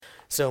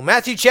So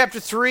Matthew chapter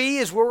 3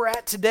 is where we're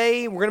at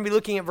today. We're going to be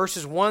looking at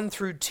verses 1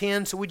 through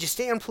 10. So would you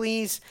stand,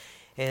 please?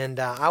 And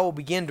I will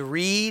begin to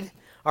read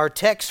our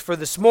text for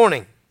this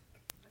morning.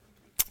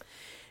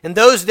 In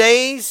those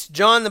days,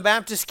 John the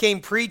Baptist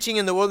came preaching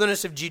in the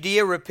wilderness of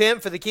Judea,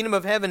 "Repent, for the kingdom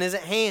of heaven is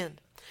at hand.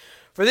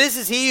 For this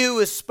is he who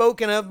was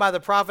spoken of by the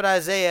prophet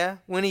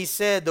Isaiah, when he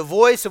said, the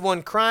voice of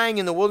one crying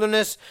in the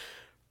wilderness,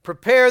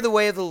 prepare the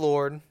way of the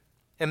Lord,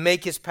 and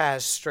make his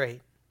paths straight.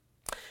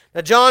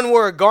 Now John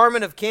wore a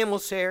garment of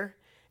camel's hair,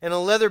 and a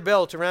leather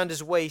belt around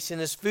his waist, and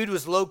his food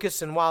was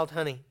locusts and wild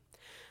honey.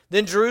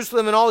 Then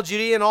Jerusalem and all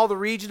Judea and all the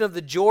region of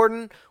the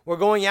Jordan were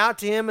going out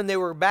to him, and they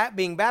were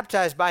being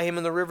baptized by him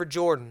in the river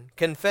Jordan,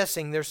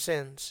 confessing their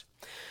sins.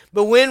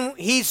 But when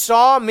he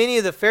saw many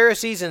of the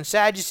Pharisees and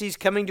Sadducees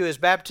coming to his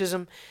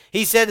baptism,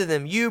 he said to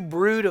them, you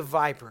brood of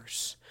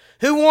vipers,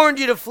 who warned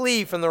you to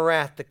flee from the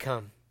wrath to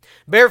come?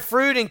 Bear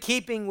fruit in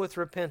keeping with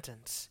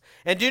repentance,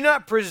 and do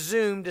not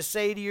presume to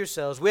say to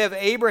yourselves, we have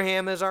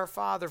Abraham as our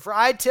father. For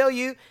I tell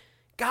you,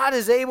 God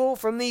is able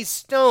from these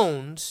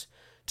stones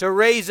to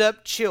raise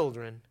up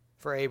children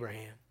for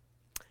Abraham.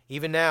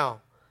 Even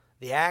now,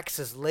 the axe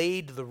is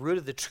laid to the root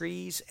of the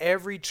trees.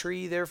 Every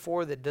tree,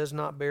 therefore, that does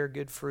not bear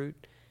good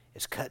fruit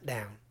is cut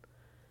down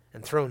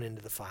and thrown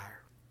into the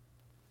fire."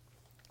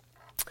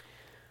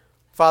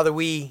 Father,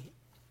 we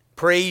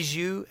praise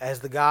you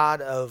as the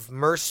God of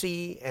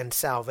mercy and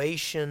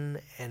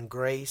salvation and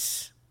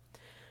grace.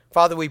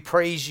 Father, we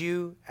praise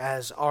you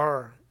as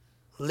our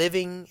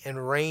living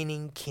and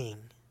reigning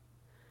King.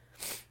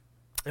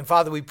 And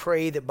Father, we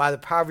pray that by the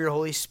power of your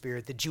Holy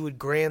Spirit that you would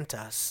grant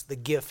us the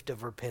gift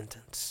of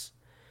repentance.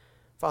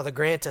 Father,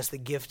 grant us the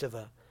gift of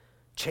a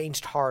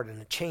changed heart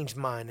and a changed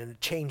mind and a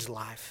changed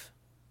life.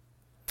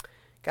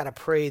 God, I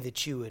pray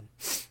that you would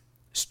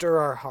stir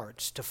our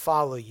hearts to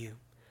follow you.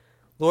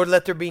 Lord,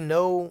 let there be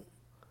no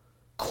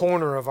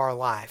corner of our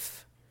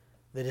life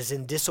that is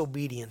in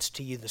disobedience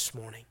to you this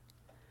morning.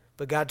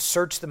 But God,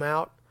 search them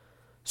out.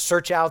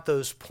 Search out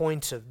those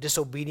points of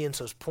disobedience,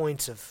 those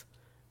points of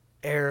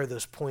error,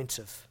 those points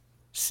of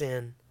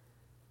sin,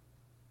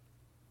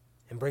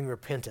 and bring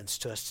repentance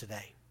to us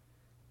today.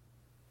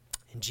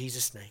 In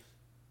Jesus' name,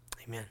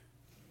 amen.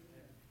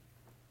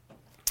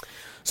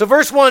 So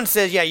verse 1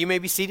 says, you may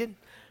be seated.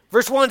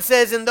 Verse 1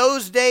 says, in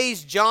those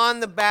days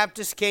John the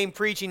Baptist came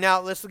preaching. Now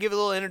let's give a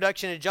little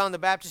introduction to John the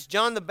Baptist.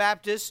 John the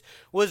Baptist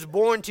was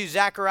born to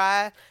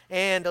Zechariah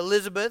and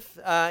Elizabeth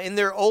in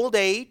their old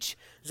age.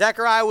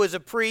 Zechariah was a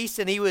priest,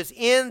 and he was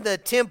in the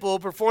temple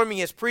performing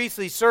his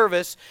priestly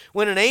service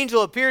when an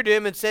angel appeared to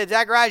him and said,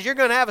 Zacharias, you're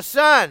going to have a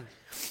son.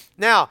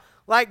 Now,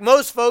 like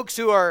most folks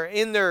who are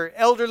in their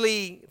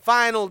elderly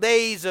final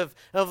days of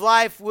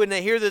life, when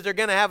they hear that they're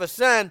going to have a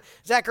son,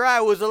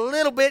 Zechariah was a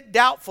little bit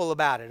doubtful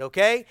about it,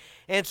 okay?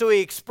 And so he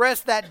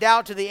expressed that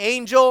doubt to the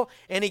angel,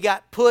 and he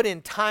got put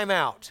in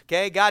timeout,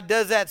 okay? God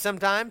does that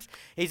sometimes.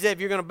 He said, if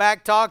you're going to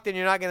back talk, then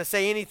you're not going to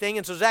say anything.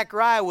 And so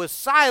Zechariah was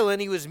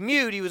silent. He was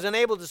mute. He was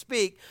unable to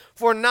speak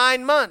for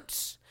 9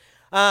 months.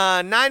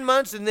 9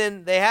 months, and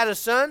then they had a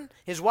son.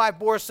 His wife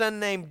bore a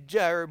son,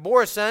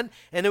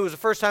 and it was the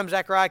first time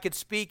Zechariah could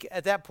speak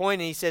at that point,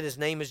 and he said his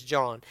name is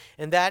John,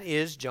 and that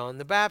is John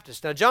the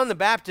Baptist. Now, John the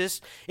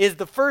Baptist is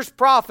the first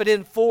prophet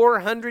in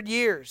 400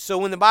 years. So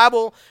when the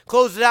Bible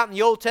closes out in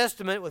the Old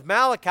Testament with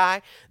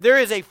Malachi, there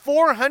is a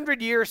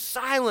 400-year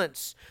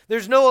silence.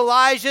 There's no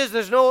Elijahs,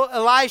 there's no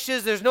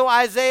Elishas, there's no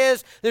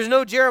Isaiahs, there's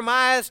no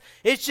Jeremiahs.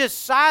 It's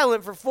just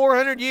silent for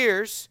 400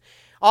 years,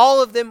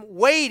 all of them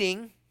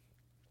waiting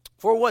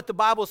for what the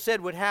Bible said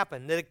would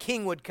happen, that a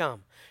king would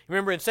come.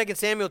 Remember in 2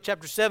 Samuel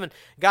chapter 7,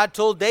 God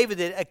told David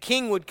that a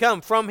king would come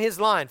from his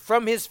line,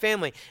 from his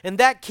family, and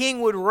that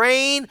king would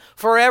reign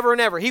forever and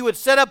ever. He would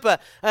set up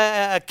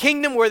a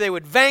kingdom where he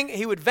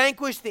would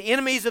vanquish the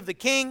enemies of the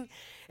king,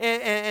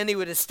 and he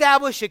would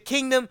establish a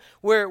kingdom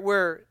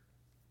where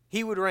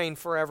he would reign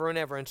forever and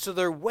ever. And so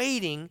they're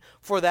waiting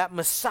for that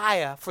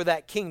Messiah, for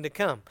that king to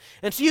come.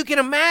 And so you can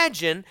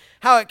imagine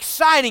how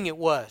exciting it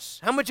was,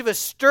 how much of a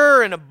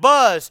stir and a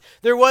buzz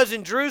there was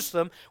in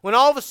Jerusalem when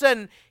all of a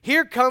sudden,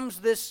 here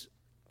comes this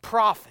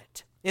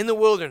prophet in the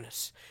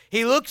wilderness.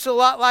 He looks a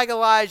lot like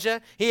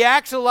Elijah. He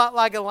acts a lot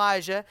like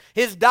Elijah.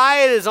 His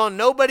diet is on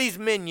nobody's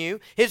menu.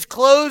 His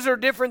clothes are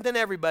different than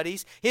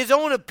everybody's. His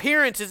own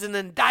appearance is an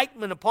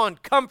indictment upon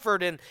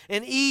comfort and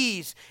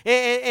ease.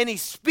 And he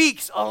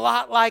speaks a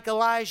lot like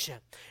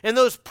Elijah. And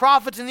those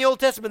prophets in the Old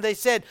Testament, they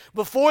said,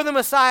 before the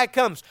Messiah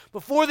comes,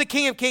 before the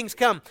King of Kings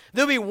comes,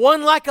 there'll be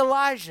one like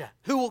Elijah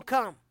who will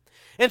come.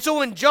 And so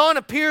when John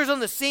appears on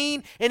the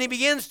scene and he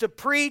begins to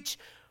preach,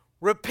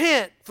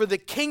 repent, for the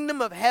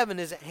kingdom of heaven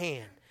is at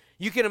hand.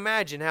 You can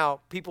imagine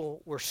how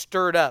people were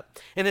stirred up.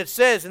 And it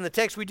says in the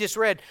text we just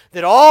read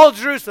that all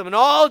Jerusalem and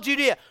all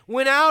Judea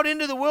went out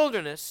into the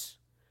wilderness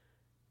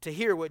to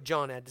hear what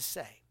John had to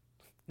say.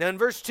 Now in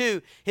verse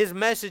 2, his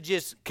message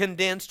is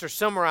condensed or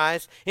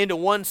summarized into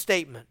one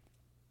statement.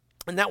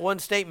 And that one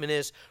statement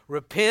is,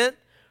 repent,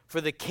 for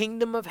the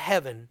kingdom of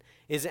heaven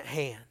is at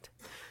hand.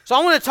 So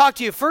I want to talk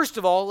to you first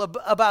of all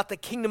about the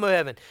kingdom of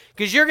heaven,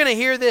 because you're going to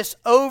hear this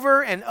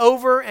over and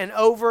over and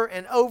over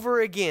and over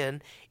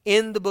again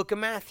in the book of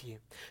Matthew.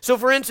 So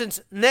for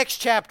instance, next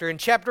chapter, in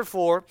chapter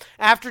 4,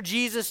 after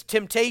Jesus'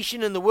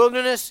 temptation in the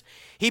wilderness,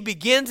 he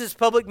begins his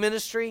public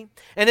ministry.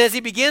 And as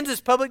he begins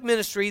his public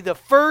ministry, the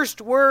first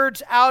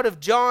words out of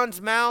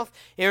John's mouth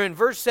are in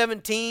verse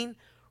 17,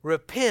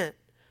 repent,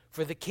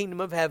 for the kingdom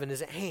of heaven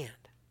is at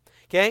hand.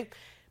 Okay?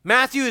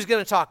 Matthew is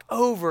going to talk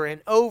over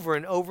and over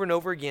and over and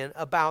over again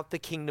about the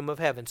kingdom of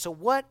heaven. So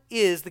what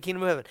is the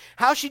kingdom of heaven?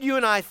 How should you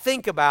and I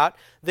think about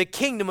the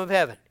kingdom of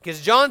heaven?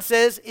 Because John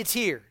says it's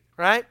here,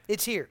 right?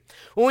 It's here.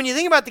 Well, when you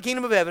think about the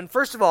kingdom of heaven,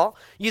 first of all,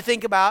 you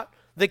think about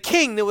the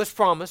king that was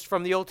promised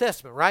from the Old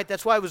Testament, right?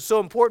 That's why it was so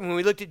important when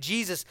we looked at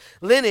Jesus'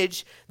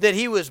 lineage that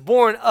he was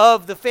born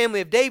of the family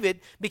of David,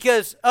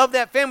 because of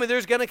that family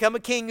there's going to come a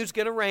king who's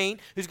going to reign,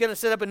 who's going to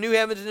set up a new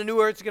heavens and a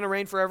new earth, is going to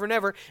reign forever and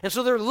ever. And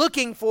so they're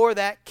looking for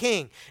that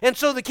king. And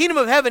so the kingdom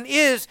of heaven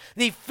is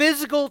the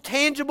physical,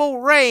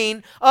 tangible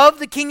reign of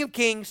the King of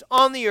Kings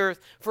on the earth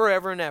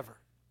forever and ever.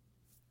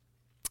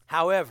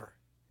 However,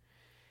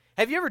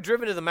 have you ever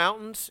driven to the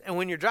mountains? And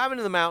when you're driving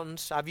to the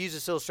mountains, I've used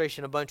this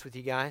illustration a bunch with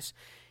you guys.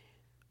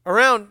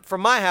 Around,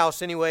 from my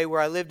house anyway, where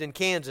I lived in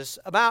Kansas,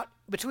 about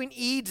between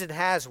Eads and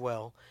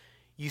Haswell,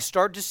 you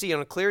start to see on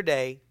a clear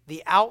day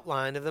the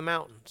outline of the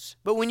mountains.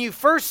 But when you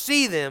first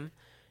see them,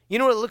 you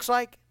know what it looks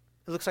like?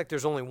 It looks like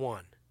there's only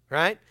one,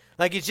 right?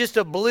 Like it's just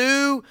a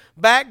blue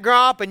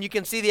backdrop and you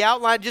can see the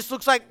outline. It just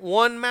looks like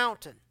one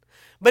mountain.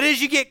 But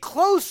as you get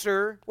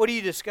closer, what do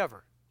you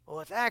discover? Well,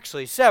 it's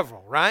actually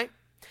several, right?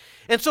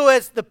 And so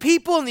as the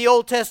people in the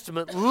Old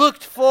Testament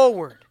looked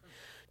forward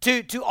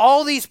to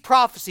all these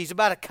prophecies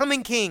about a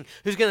coming king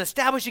who's going to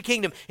establish a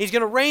kingdom, he's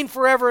going to reign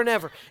forever and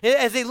ever.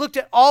 As they looked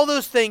at all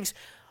those things,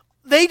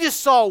 they just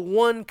saw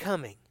one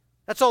coming.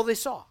 That's all they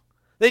saw.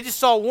 They just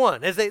saw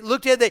one. As they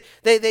looked at it,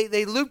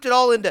 they looped it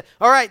all into,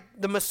 all right,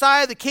 the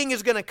Messiah, the king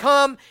is going to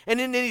come, and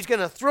then he's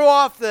going to throw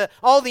off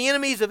all the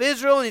enemies of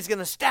Israel, and he's going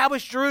to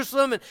establish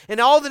Jerusalem, and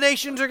all the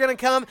nations are going to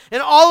come,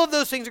 and all of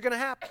those things are going to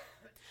happen.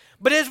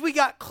 But as we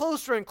got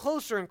closer and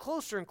closer and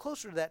closer and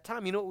closer to that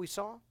time, you know what we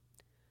saw?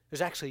 There's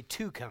actually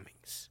two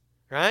comings,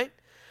 right?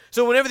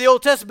 So whenever the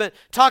Old Testament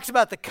talks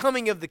about the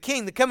coming of the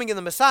king, the coming of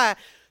the Messiah,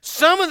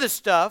 some of the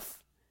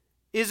stuff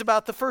is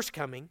about the first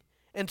coming,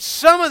 and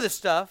some of the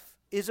stuff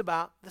is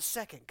about the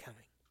second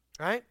coming,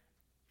 right?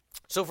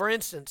 So for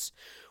instance,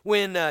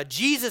 when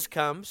Jesus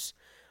comes,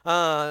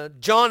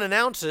 John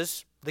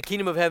announces the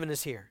kingdom of heaven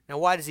is here. Now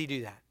why does he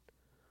do that?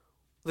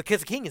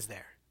 Because the king is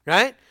there,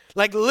 right?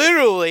 Like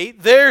literally,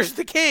 there's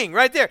the king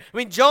right there. I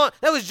mean,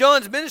 that was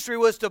John's ministry,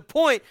 was to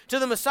point to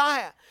the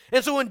Messiah.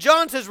 And so when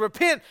John says,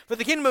 repent, for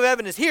the kingdom of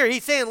heaven is here,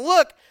 he's saying,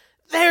 look,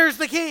 there's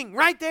the king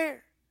right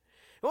there.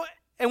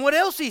 And what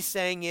else he's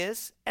saying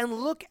is, and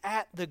look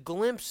at the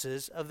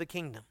glimpses of the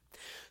kingdom.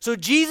 So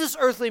Jesus'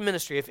 earthly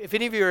ministry, if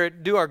any of you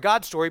do our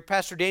God story,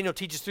 Pastor Daniel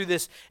teaches through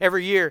this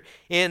every year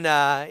in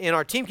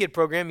our Team Kid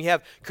program. You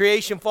have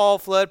creation, fall,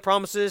 flood,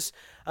 promises,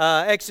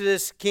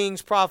 Exodus,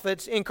 kings,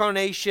 prophets,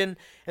 incarnation,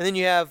 and then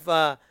you have,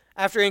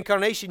 after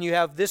incarnation, you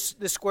have this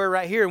square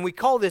right here, and we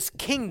call this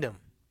kingdom.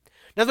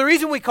 Now, the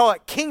reason we call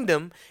it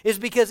kingdom is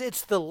because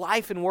it's the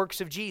life and works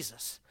of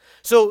Jesus.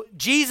 So,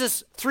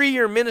 Jesus'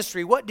 3-year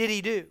ministry, what did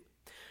he do?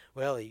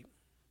 Well, he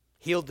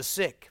healed the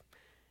sick,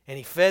 and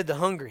he fed the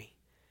hungry,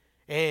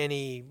 and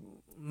he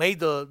made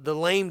the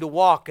lame to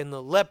walk, and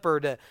the leper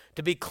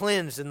to be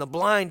cleansed, and the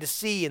blind to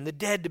see, and the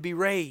dead to be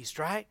raised,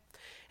 right?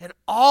 And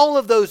all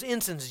of those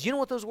instances, you know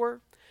what those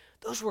were?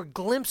 Those were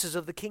glimpses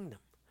of the kingdom.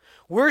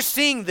 We're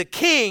seeing the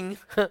king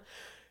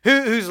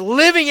who's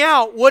living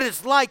out what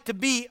it's like to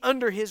be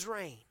under his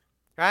reign,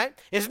 right?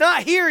 It's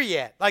not here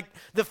yet. Like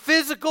the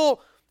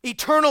physical,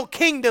 eternal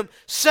kingdom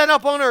set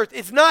up on earth,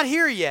 it's not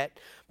here yet.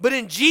 But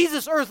in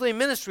Jesus' earthly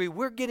ministry,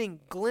 we're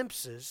getting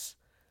glimpses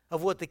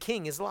of what the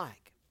king is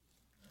like.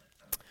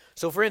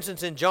 So for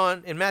instance,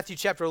 in Matthew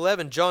chapter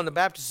 11, John the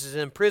Baptist is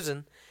in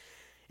prison,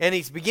 and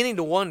he's beginning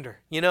to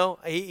wonder, you know,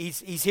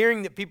 he's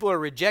hearing that people are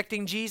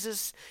rejecting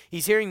Jesus.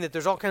 He's hearing that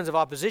there's all kinds of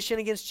opposition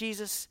against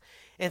Jesus.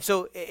 And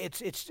so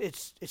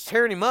it's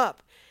tearing him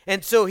up.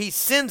 And so he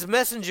sends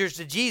messengers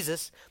to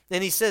Jesus,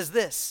 and he says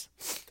this.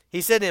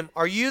 He said to him,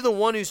 are you the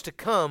one who's to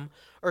come,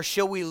 or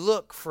shall we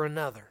look for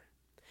another?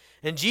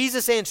 And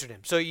Jesus answered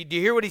him. So do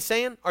you hear what he's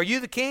saying? Are you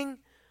the king?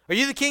 Are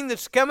you the king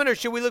that's coming, or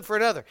shall we look for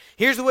another?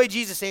 Here's the way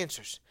Jesus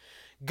answers.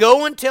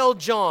 Go and tell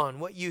John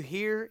what you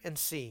hear and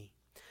see.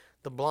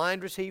 The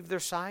blind receive their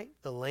sight,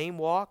 the lame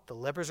walk, the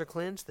lepers are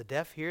cleansed, the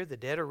deaf hear, the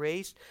dead are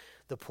raised,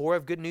 the poor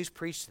have good news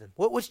preached to them.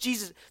 What's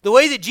Jesus? The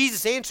way that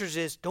Jesus answers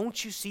is,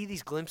 don't you see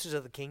these glimpses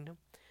of the kingdom?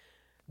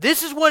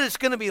 This is what it's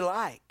going to be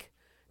like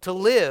to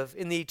live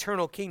in the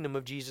eternal kingdom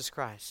of Jesus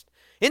Christ.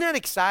 Isn't that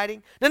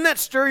exciting? Doesn't that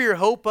stir your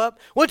hope up?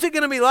 What's it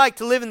going to be like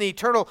to live in the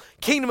eternal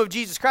kingdom of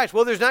Jesus Christ?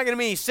 Well, there's not going to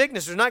be any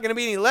sickness. There's not going to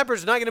be any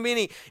lepers. There's not going to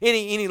be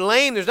any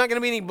lame. There's not going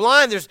to be any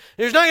blind. There's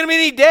not going to be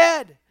any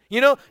dead. You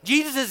know,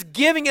 Jesus is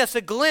giving us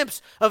a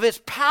glimpse of his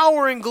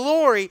power and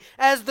glory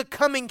as the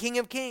coming King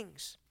of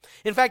Kings.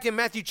 In fact, in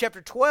Matthew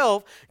chapter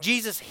 12,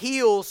 Jesus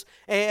heals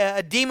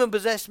a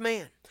demon-possessed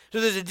man. So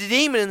there's a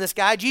demon in this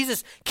guy.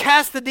 Jesus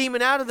casts the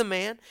demon out of the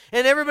man,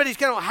 and everybody's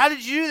kind of, how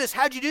did you do this?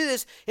 How'd you do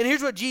this? And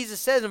here's what Jesus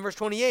says in verse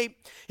 28.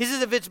 He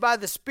says, if it's by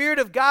the Spirit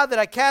of God that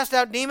I cast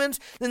out demons,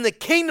 then the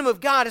kingdom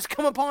of God has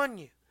come upon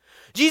you.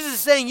 Jesus is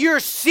saying you're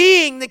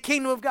seeing the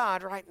kingdom of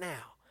God right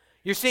now.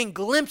 You're seeing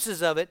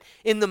glimpses of it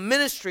in the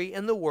ministry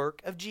and the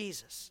work of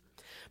Jesus.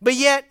 But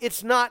yet,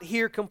 it's not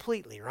here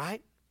completely,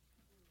 right?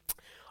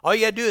 All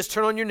you got to do is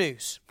turn on your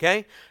news,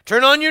 okay?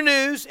 Turn on your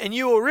news and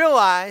you will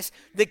realize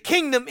the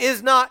kingdom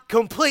is not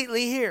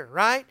completely here,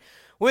 right?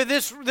 Where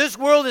this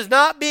world is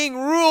not being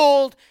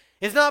ruled,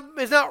 it's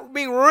not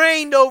being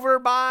reigned over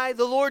by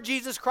the Lord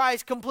Jesus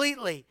Christ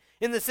completely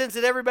in the sense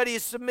that everybody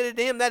is submitted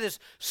to him. That is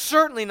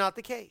certainly not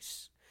the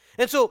case.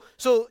 And so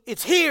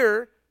it's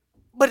here,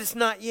 but it's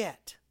not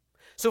yet.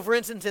 So for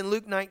instance, in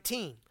Luke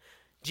 19,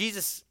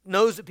 Jesus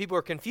knows that people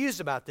are confused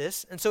about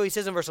this, and so he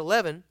says in verse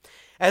 11,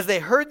 as they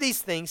heard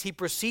these things, he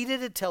proceeded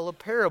to tell a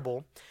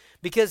parable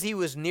because he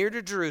was near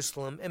to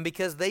Jerusalem and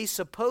because they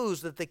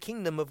supposed that the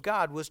kingdom of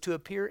God was to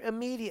appear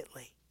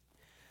immediately.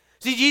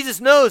 See,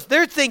 Jesus knows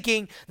they're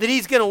thinking that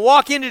he's going to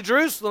walk into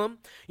Jerusalem.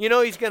 You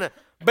know, he's going to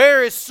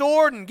bear his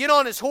sword and get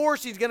on his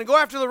horse. He's going to go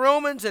after the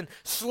Romans and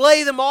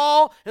slay them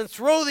all and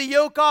throw the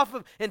yoke off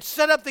of and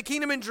set up the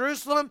kingdom in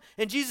Jerusalem.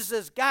 And Jesus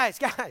says, guys,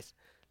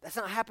 that's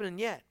not happening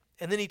yet.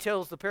 And then he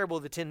tells the parable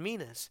of the 10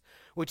 minas,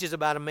 which is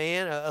about a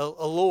man,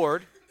 a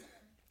lord,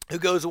 who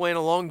goes away on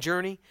a long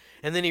journey,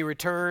 and then he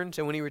returns,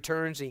 and when he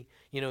returns, he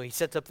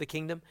sets up the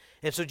kingdom.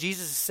 And so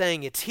Jesus is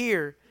saying it's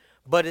here,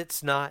 but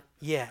it's not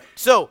yet.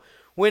 So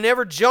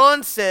whenever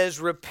John says,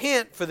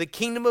 repent for the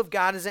kingdom of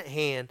God is at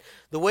hand,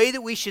 the way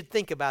that we should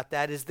think about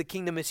that is the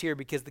kingdom is here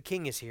because the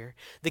king is here.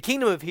 The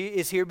kingdom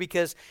is here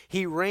because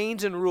he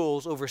reigns and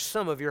rules over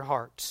some of your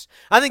hearts.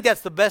 I think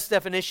that's the best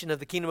definition of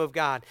the kingdom of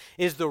God,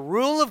 is the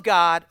rule of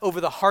God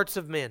over the hearts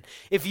of men.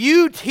 If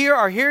you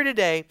are here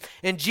today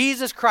and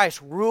Jesus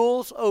Christ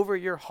rules over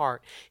your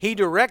heart, he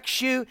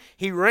directs you,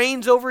 he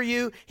reigns over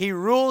you, he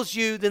rules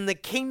you, then the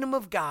kingdom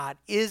of God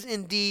is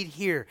indeed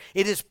here.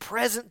 It is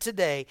present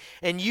today,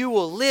 and you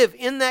will live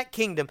in that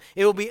kingdom.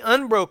 It will be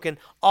unbroken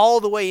all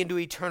the way into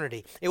eternity.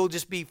 It will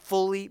just be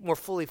more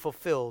fully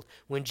fulfilled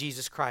when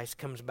Jesus Christ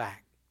comes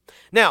back.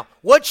 Now,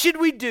 what should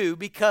we do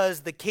because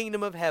the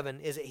kingdom of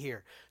heaven is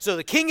here? So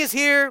the king is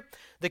here,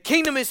 the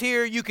kingdom is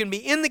here, you can be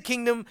in the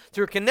kingdom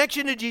through a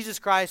connection to Jesus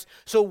Christ.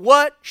 So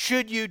what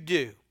should you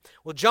do?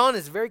 Well, John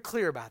is very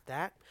clear about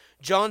that.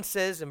 John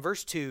says in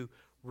verse 2,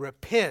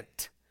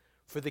 repent,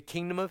 for the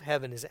kingdom of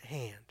heaven is at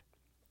hand.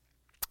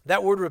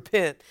 That word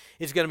repent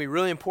is going to be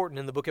really important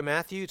in the book of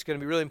Matthew. It's going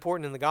to be really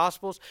important in the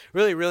Gospels,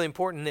 really, really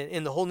important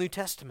in the whole New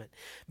Testament.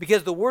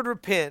 Because the word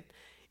repent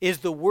is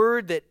the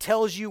word that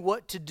tells you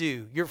what to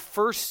do, your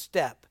first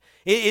step.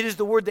 It is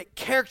the word that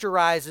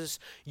characterizes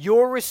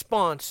your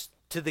response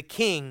to the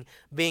king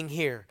being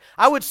here.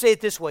 I would say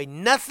it this way,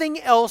 nothing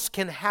else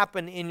can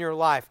happen in your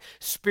life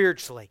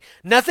spiritually.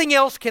 Nothing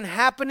else can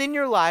happen in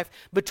your life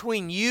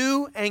between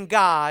you and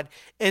God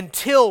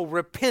until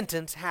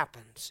repentance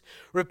happens.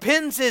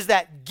 Repentance is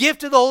that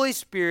gift of the Holy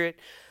Spirit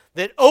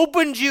that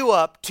opens you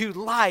up to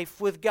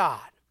life with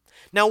God.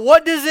 Now,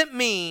 what does it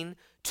mean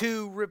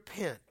to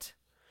repent?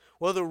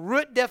 Well, the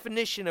root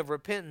definition of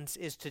repentance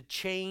is to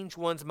change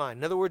one's mind.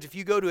 In other words, if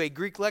you go to a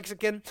Greek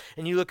lexicon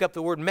and you look up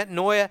the word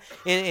metanoia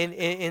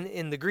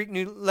in the Greek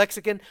New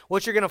Lexicon,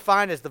 what you're going to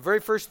find is the very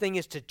first thing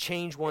is to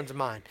change one's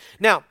mind.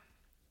 Now,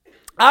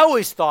 I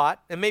always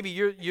thought, and maybe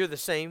you're the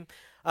same,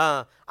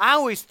 I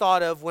always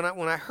thought of, when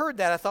I heard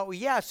that, I thought, well,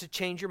 yeah, it's to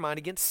change your mind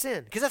against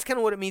sin. Because that's kind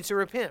of what it means to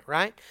repent,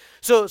 right?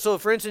 So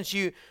for instance,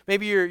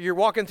 maybe you're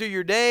walking through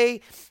your day,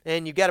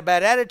 and you've got a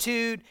bad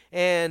attitude,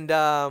 and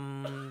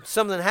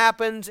something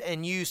happens,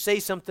 and you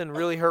say something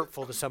really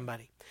hurtful to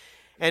somebody.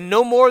 And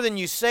no more than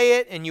you say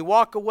it, and you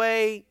walk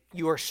away,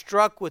 you are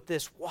struck with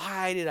this,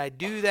 why did I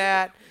do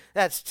that?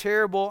 That's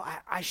terrible.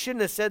 I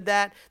shouldn't have said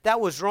that. That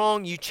was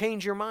wrong. You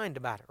change your mind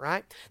about it,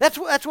 right? That's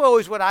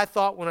always what I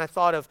thought when I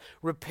thought of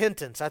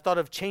repentance. I thought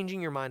of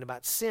changing your mind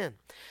about sin.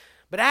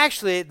 But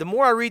actually, the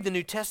more I read the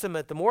New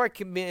Testament, the more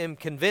I am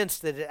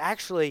convinced that it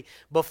actually,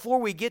 before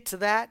we get to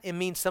that, it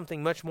means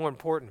something much more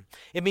important.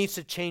 It means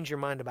to change your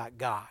mind about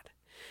God.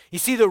 You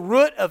see, the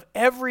root of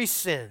every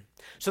sin,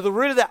 so the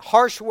root of that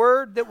harsh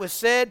word that was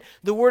said,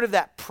 the word of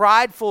that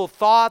prideful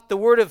thought, the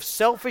word of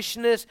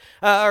selfishness,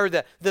 or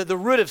the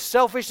root of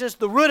selfishness,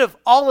 the root of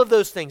all of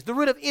those things, the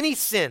root of any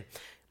sin,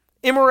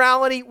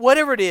 immorality,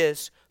 whatever it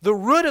is, the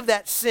root of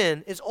that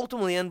sin is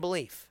ultimately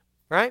unbelief,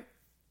 right?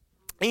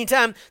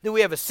 Anytime that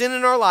we have a sin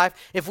in our life,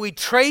 if we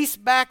trace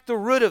back the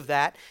root of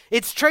that,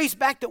 it's traced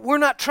back that we're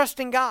not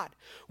trusting God.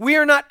 We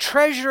are not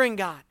treasuring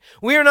God.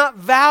 We are not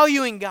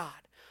valuing God.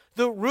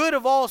 The root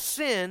of all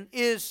sin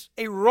is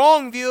a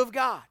wrong view of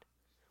God.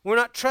 We're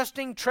not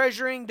trusting,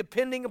 treasuring,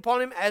 depending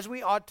upon Him as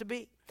we ought to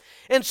be.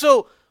 And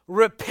so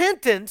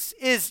repentance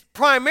is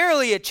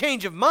primarily a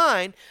change of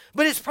mind,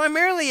 but it's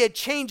primarily a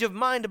change of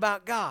mind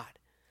about God.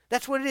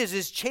 That's what it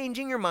is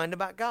changing your mind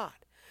about God.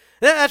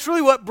 That's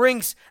really what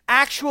brings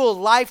actual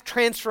life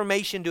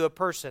transformation to a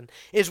person,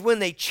 is when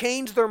they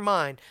change their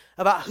mind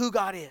about who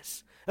God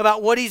is,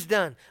 about what He's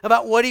done,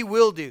 about what He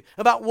will do,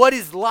 about what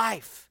is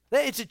life.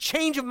 It's a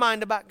change of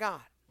mind about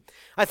God.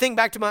 I think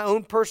back to my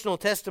own personal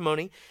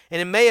testimony,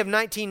 and in May of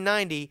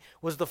 1990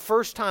 was the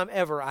first time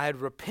ever I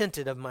had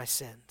repented of my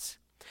sins.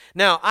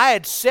 Now, I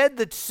had said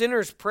the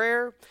sinner's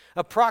prayer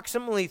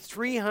approximately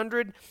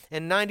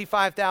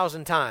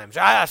 395,000 times,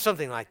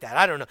 something like that.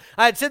 I don't know.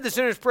 I had said the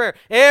sinner's prayer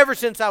ever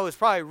since I was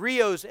probably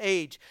Rio's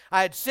age.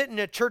 I had sit in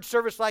a church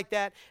service like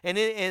that,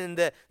 and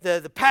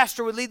the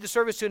pastor would lead the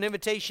service to an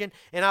invitation,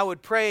 and I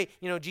would pray,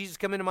 Jesus,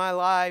 come into my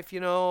life,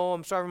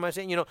 I'm sorry for my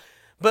sin,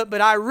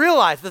 But I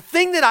realized, the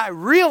thing that I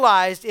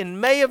realized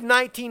in May of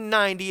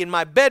 1990 in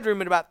my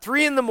bedroom at about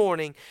 3 in the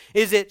morning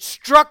is it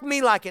struck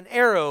me like an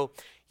arrow.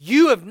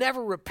 You have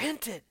never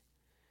repented.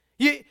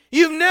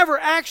 You've never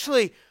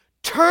actually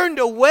turned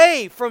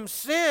away from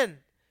sin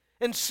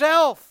and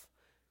self.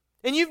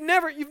 And you've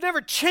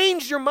never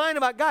changed your mind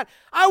about God.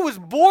 I was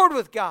bored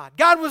with God.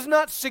 God was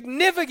not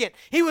significant.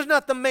 He was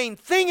not the main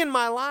thing in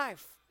my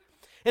life.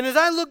 And as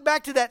I look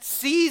back to that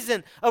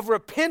season of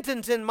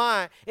repentance in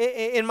my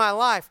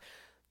life,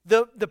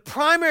 the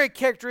primary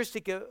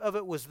characteristic of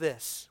it was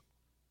this.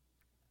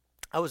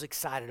 I was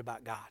excited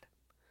about God.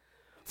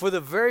 For the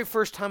very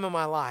first time in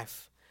my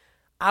life,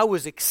 I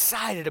was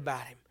excited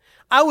about Him.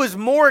 I was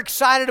more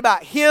excited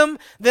about Him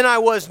than I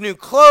was new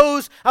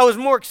clothes. I was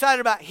more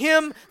excited about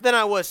Him than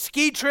I was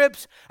ski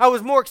trips. I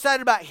was more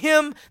excited about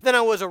Him than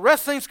I was a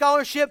wrestling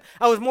scholarship.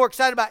 I was more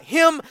excited about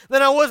Him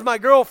than I was my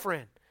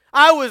girlfriend.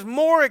 I was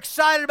more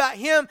excited about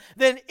Him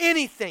than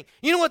anything.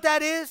 You know what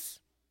that is?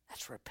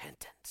 That's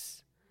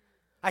repentance.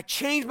 I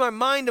changed my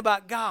mind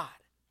about God.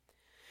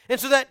 And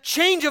so that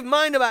change of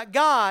mind about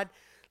God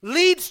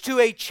leads to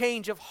a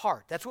change of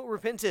heart. That's what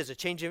repentance is, a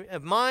change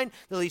of mind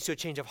that leads to a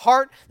change of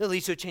heart, that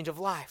leads to a change of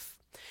life.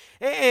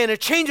 And a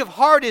change of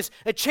heart is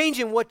a change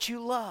in what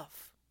you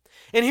love.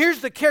 And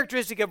here's the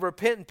characteristic of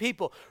repentant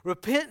people.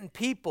 Repentant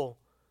people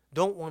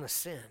don't want to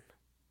sin.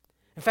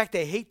 In fact,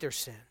 they hate their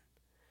sin.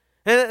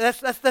 And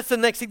that's the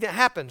next thing that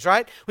happens,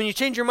 right? When you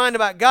change your mind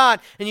about God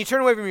and you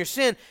turn away from your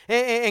sin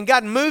and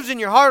God moves in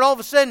your heart, all of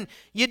a sudden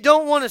you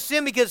don't want to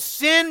sin because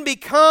sin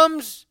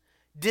becomes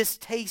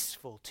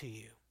distasteful to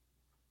you.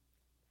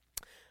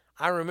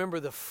 I remember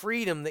the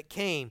freedom that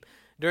came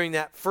during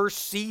that first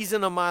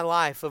season of my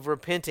life of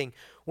repenting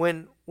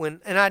when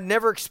and I'd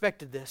never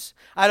expected this.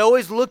 I'd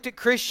always looked at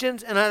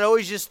Christians and I'd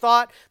always just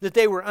thought that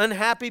they were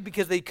unhappy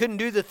because they couldn't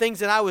do the things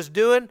that I was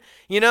doing,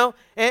 and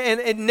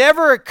it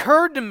never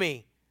occurred to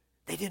me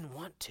they didn't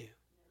want to.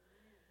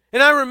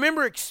 And I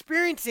remember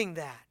experiencing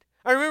that.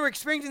 I remember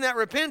experiencing that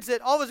repentance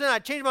that all of a sudden I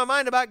changed my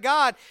mind about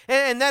God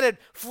and that had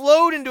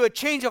flowed into a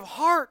change of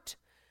heart.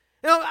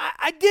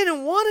 I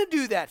didn't want to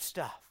do that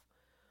stuff.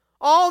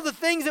 All the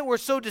things that were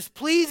so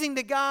displeasing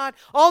to God,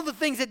 all the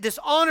things that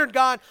dishonored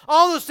God,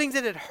 all those things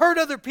that had hurt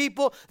other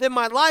people, that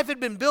my life had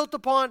been built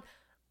upon,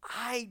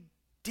 I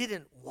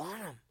didn't want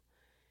them.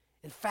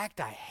 In fact,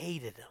 I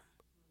hated them.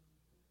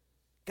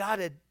 God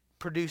had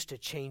produced a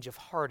change of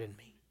heart in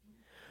me.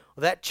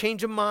 Well, that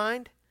change of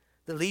mind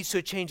that leads to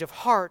a change of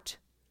heart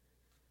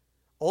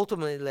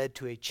ultimately led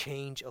to a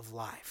change of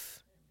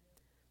life.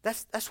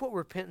 That's what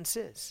repentance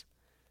is.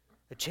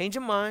 A change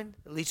of mind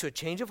that leads to a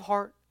change of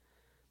heart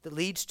that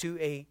leads to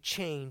a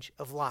change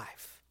of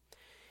life.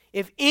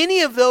 If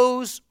any of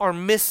those are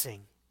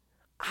missing,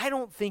 I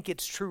don't think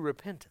it's true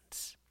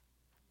repentance.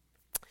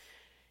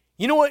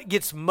 You know what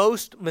gets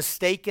most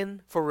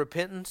mistaken for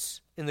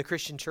repentance in the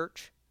Christian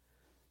church,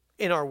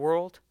 in our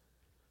world?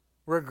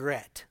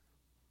 Regret.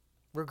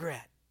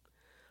 Regret.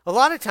 A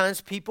lot of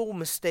times people will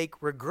mistake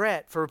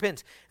regret for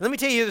repentance. And let me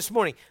tell you this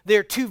morning,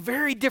 they're two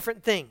very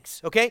different things,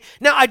 okay?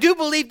 Now, I do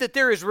believe that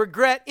there is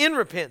regret in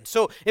repentance.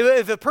 So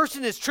if a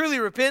person is truly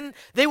repentant,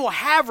 they will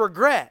have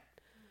regret.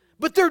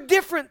 But they're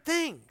different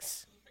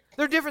things.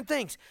 They're different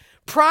things.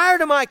 Prior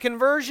to my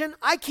conversion,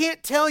 I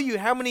can't tell you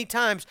how many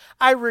times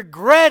I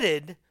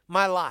regretted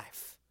my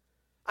life.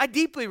 I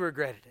deeply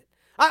regretted it.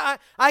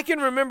 I can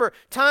remember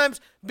times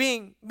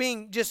being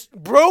just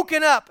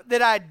broken up,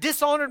 that I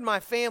dishonored my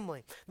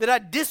family, that I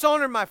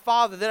dishonored my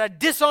father, that I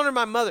dishonored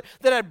my mother,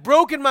 that I'd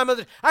broken my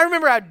mother. I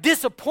remember how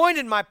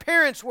disappointed my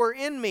parents were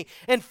in me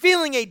and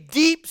feeling a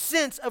deep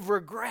sense of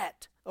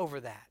regret over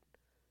that.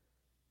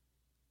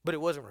 But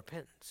it wasn't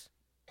repentance.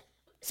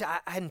 See,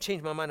 I hadn't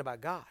changed my mind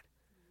about God.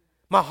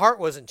 My heart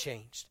wasn't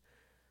changed.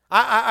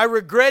 I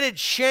regretted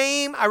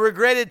shame. I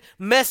regretted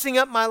messing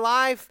up my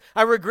life.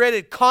 I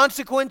regretted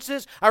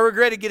consequences. I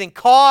regretted getting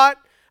caught.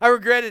 I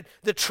regretted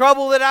the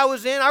trouble that I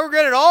was in. I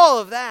regretted all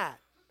of that.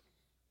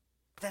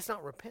 But that's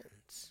not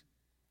repentance.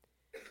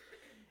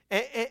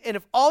 And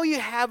if all you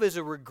have is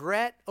a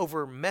regret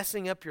over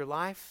messing up your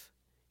life,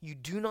 you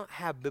do not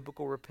have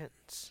biblical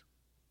repentance.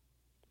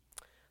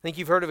 I think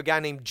you've heard of a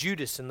guy named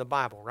Judas in the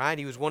Bible, right?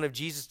 He was one of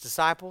Jesus'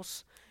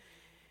 disciples.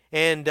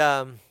 And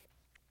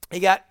he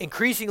got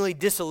increasingly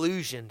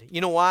disillusioned. You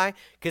know why?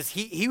 Because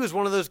he was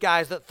one of those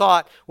guys that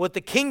thought what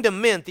the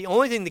kingdom meant, the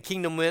only thing the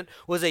kingdom meant,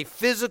 was a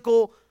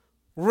physical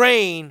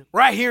reign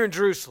right here in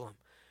Jerusalem.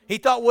 He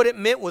thought what it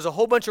meant was a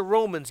whole bunch of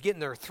Romans getting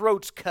their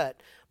throats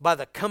cut by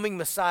the coming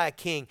Messiah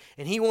King,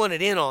 and he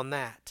wanted in on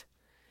that.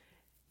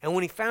 And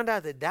when he found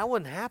out that that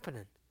wasn't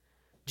happening,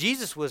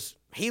 Jesus was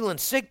healing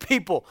sick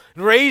people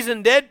and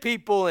raising dead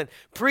people and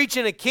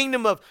preaching a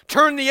kingdom of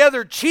turn the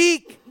other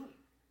cheek,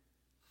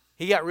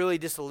 he got really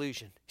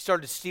disillusioned. He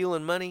started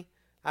stealing money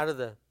out of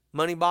the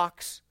money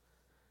box.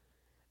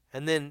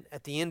 And then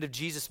at the end of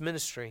Jesus'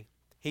 ministry,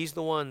 he's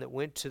the one that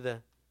went to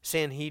the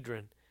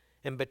Sanhedrin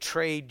and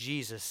betrayed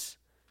Jesus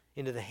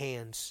into the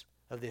hands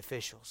of the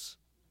officials.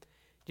 Do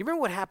you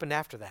remember what happened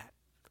after that?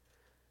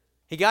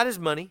 He got his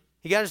money.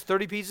 He got his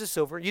 30 pieces of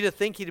silver. You'd have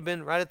think he'd have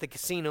been right at the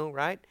casino,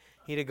 right?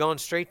 He'd have gone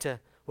straight to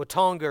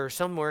Watonga or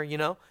somewhere, you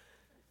know.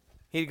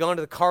 He'd have gone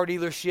to the car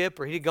dealership,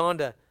 or he'd have gone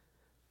to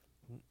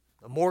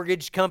a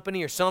mortgage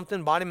company or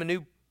something, bought him a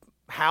new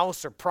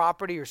house or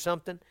property or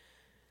something.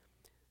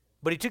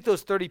 But he took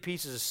those 30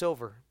 pieces of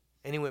silver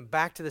and he went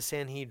back to the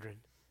Sanhedrin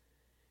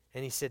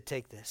and he said,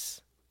 take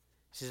this.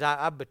 He says,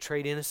 I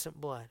betrayed innocent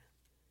blood.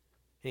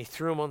 And he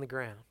threw them on the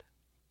ground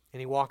and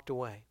he walked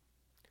away.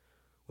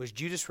 Was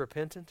Judas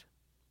repentant?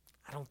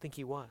 I don't think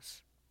he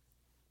was.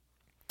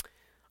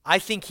 I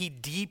think he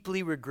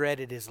deeply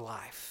regretted his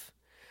life.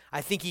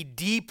 I think he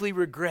deeply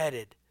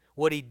regretted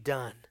what he'd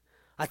done.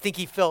 I think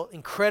he felt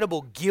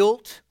incredible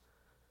guilt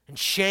and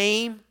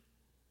shame.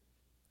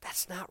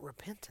 That's not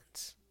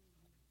repentance.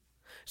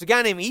 There's a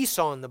guy named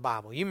Esau in the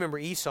Bible. You remember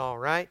Esau,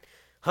 right?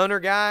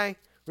 Hunter guy,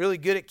 really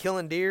good at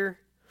killing deer.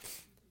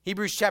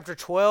 Hebrews chapter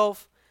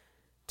 12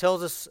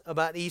 tells us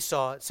about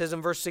Esau. It says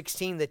in verse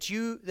 16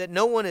 that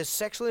no one is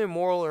sexually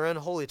immoral or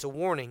unholy. It's a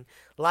warning.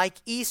 Like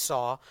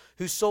Esau,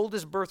 who sold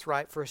his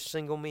birthright for a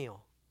single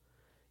meal.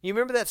 You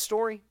remember that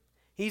story?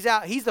 He's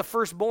the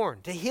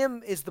firstborn. To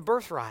him is the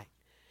birthright.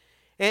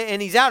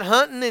 And he's out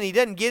hunting and he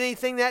doesn't get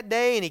anything that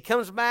day, and he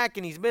comes back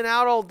and he's been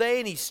out all day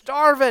and he's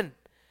starving.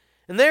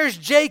 And there's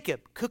Jacob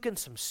cooking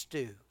some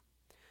stew.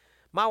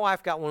 My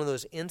wife got one of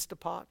those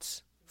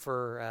Instapots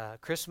for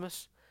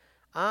Christmas.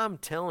 I'm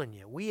telling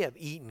you, we have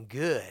eaten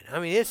good. I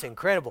mean, it's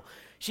incredible.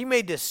 She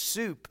made this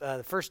soup.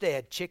 The first day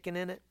had chicken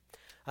in it.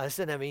 This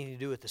didn't have anything to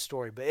do with the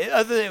story, but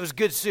other than it was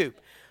good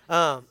soup.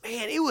 Man,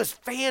 it was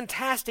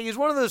fantastic. It was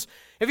one of those,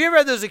 have you ever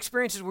had those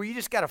experiences where you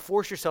just got to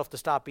force yourself to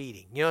stop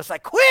eating? You know, it's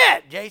like,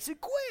 quit, Jason,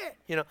 quit.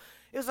 You know,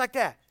 it was like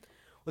that.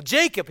 Well,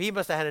 Jacob, he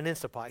must have had an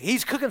Instapot.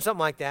 He's cooking something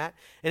like that,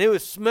 and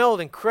it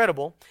smelled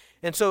incredible.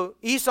 And so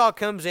Esau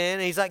comes in,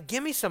 and he's like,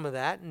 give me some of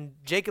that. And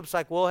Jacob's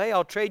like, well, hey,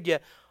 I'll trade you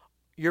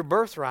your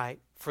birthright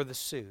for the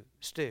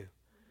stew.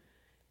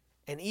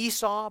 And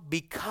Esau,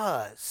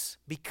 because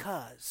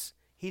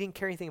he didn't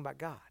care anything about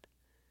God.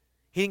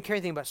 He didn't care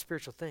anything about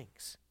spiritual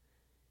things.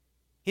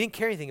 He didn't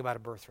care anything about a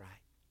birthright.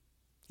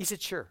 He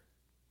said, sure,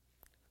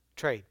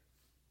 trade.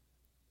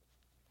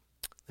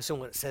 Listen to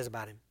what it says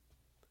about him.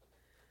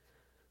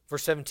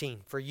 Verse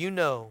 17, for you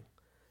know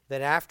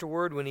that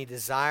afterward when he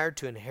desired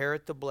to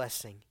inherit the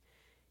blessing,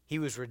 he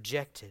was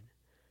rejected,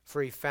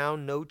 for he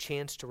found no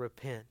chance to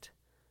repent,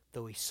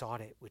 though he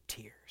sought it with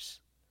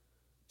tears.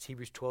 It's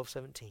Hebrews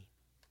 12:17.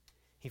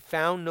 He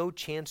found no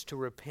chance to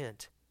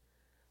repent,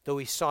 though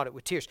he sought it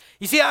with tears.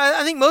 You see,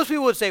 I think most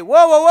people would say,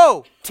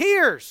 whoa,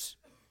 tears.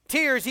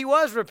 Tears, he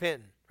was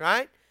repentant,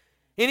 right?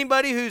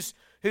 Anybody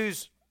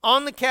who's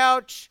on the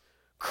couch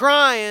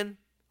crying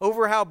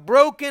over how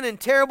broken and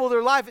terrible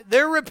their life is,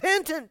 they're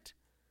repentant.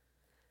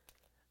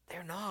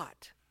 They're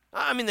not.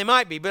 I mean, they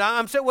might be, but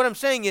what I'm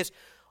saying is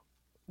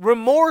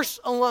remorse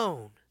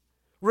alone,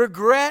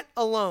 regret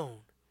alone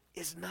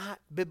is not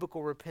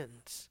biblical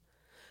repentance.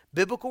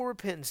 Biblical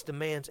repentance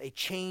demands a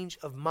change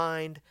of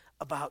mind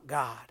about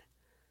God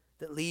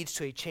that leads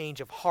to a change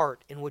of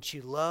heart in what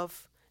you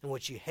love and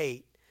what you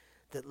hate,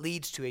 that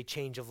leads to a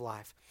change of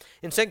life.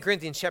 In 2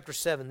 Corinthians chapter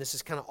 7, this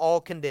is kind of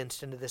all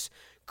condensed into this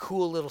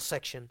cool little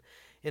section.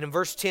 And in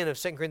verse 10 of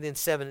 2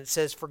 Corinthians 7, it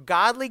says, for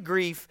godly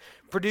grief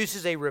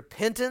produces a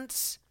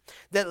repentance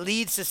that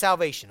leads to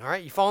salvation. All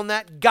right, you following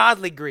that?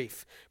 Godly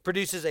grief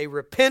produces a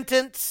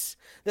repentance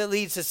that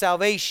leads to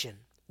salvation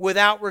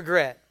without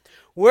regret.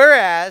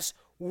 Whereas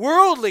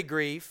worldly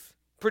grief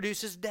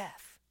produces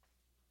death.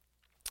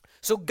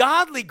 So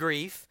godly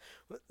grief,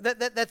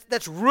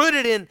 that's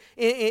rooted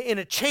in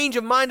a change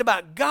of mind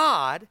about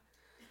God,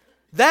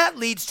 that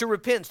leads to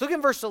repentance. Look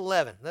in verse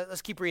 11.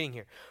 Let's keep reading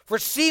here. For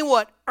see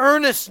what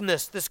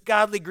earnestness this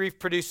godly grief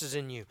produces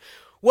in you.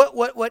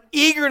 What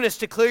eagerness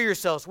to clear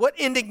yourselves. What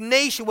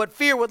indignation, what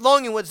fear, what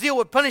longing, what zeal,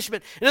 what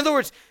punishment. In other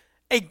words,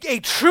 a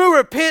true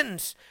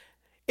repentance,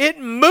 it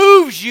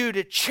moves you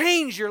to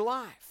change your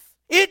life.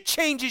 It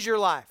changes your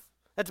life.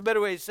 That's a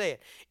better way to say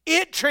it.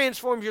 It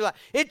transforms your life.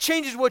 It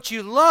changes what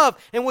you love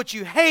and what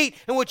you hate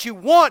and what you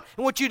want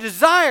and what you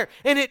desire,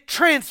 and it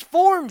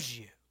transforms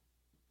you.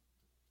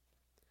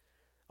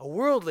 A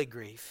worldly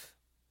grief,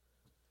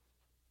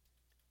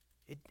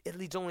 it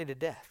leads only to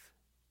death.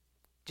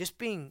 Just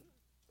being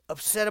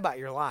upset about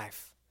your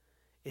life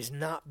is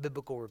not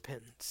biblical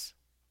repentance.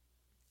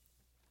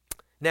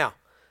 Now,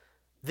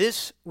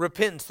 this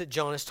repentance that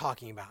John is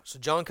talking about. So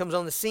John comes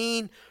on the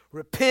scene,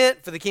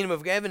 repent for the kingdom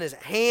of heaven is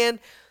at hand.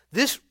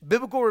 This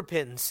biblical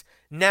repentance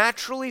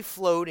naturally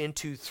flowed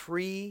into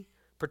three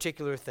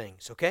particular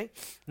things, okay?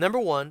 Number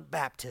one,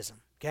 baptism,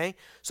 okay?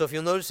 So if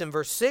you'll notice in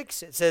verse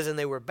 6, it says, and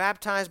they were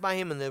baptized by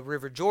him in the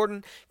river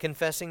Jordan,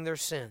 confessing their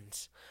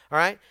sins. All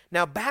right?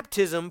 Now,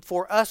 baptism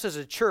for us as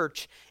a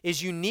church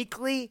is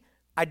uniquely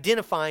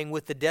identifying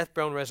with the death,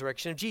 burial, and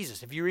resurrection of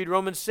Jesus. If you read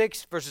Romans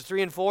 6, verses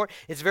 3 and 4,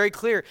 it's very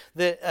clear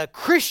that a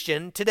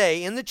Christian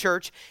today in the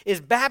church is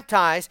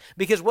baptized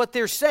because what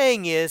they're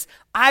saying is,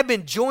 I've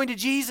been joined to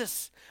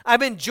Jesus. I've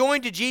been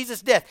joined to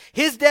Jesus' death.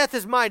 His death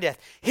is my death.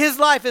 His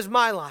life is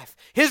my life.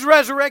 His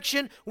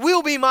resurrection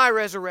will be my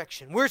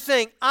resurrection. We're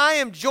saying, I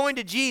am joined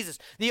to Jesus.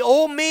 The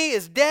old me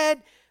is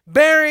dead,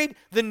 buried.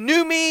 The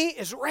new me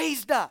is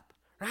raised up.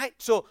 Right?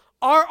 So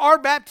our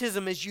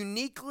baptism is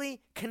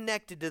uniquely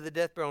connected to the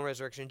death, burial, and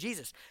resurrection of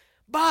Jesus.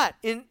 But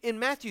in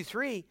Matthew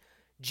 3,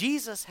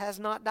 Jesus has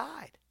not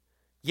died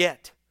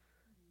yet.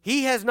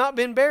 He has not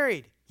been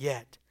buried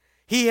yet.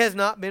 He has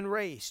not been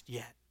raised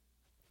yet.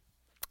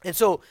 And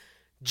so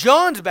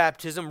John's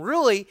baptism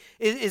really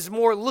is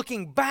more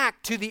looking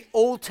back to the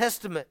Old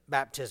Testament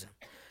baptism.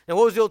 Now,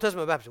 what was the Old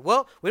Testament baptism?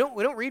 Well, we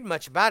don't read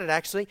much about it,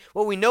 actually.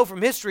 What we know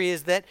from history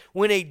is that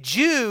when a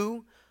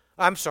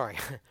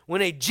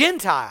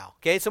Gentile,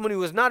 okay, someone who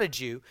was not a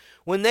Jew,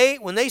 when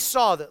they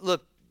saw that,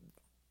 look,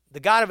 the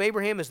God of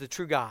Abraham is the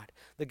true God.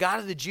 The God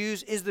of the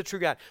Jews is the true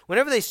God.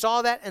 Whenever they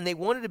saw that and they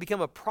wanted to become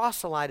a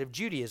proselyte of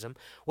Judaism,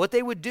 what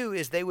they would do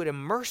is they would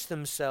immerse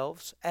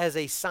themselves as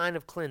a sign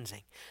of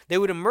cleansing. They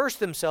would immerse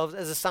themselves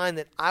as a sign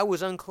that I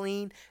was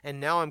unclean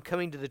and now I'm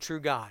coming to the true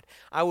God.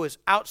 I was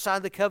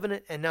outside the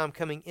covenant and now I'm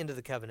coming into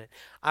the covenant.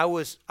 I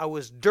was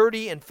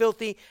dirty and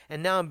filthy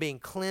and now I'm being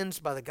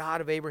cleansed by the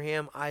God of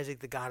Abraham, Isaac,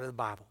 the God of the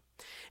Bible.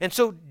 And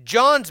so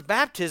John's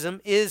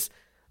baptism is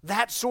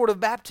that sort of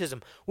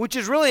baptism, which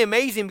is really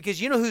amazing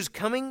because you know who's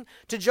coming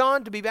to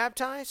John to be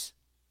baptized?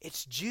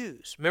 It's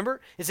Jews.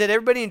 Remember? It said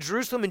everybody in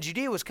Jerusalem and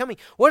Judea was coming.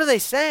 What are they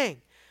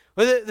saying?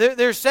 Well,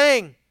 they're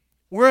saying,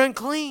 we're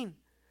unclean.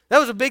 That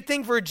was a big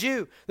thing for a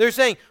Jew. They're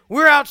saying,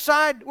 we're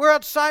outside,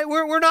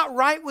 we're not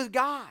right with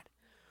God.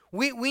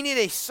 We need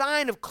a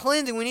sign of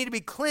cleansing. We need to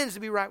be cleansed to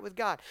be right with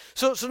God.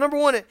 So number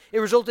one, it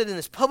resulted in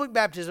this public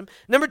baptism.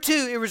 Number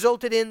two, it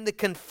resulted in the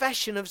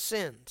confession of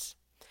sins.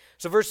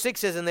 So verse 6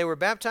 says, and they were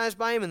baptized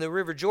by him in the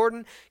river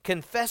Jordan,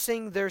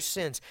 confessing their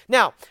sins.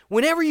 Now,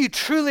 whenever you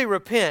truly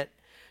repent,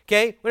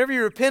 okay, whenever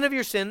you repent of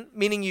your sin,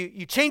 meaning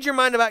you change your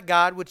mind about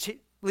God, which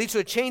leads to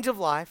a change of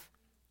life,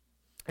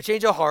 a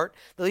change of heart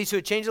that leads to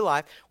a change of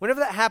life, whenever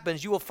that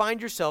happens, you will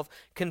find yourself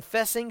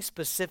confessing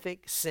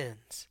specific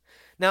sins.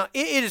 Now,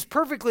 it is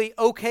perfectly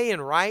okay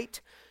and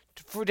right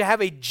to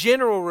have a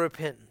general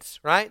repentance,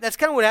 right? That's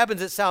kind of what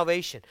happens at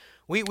salvation.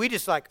 We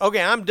just like,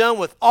 okay, I'm done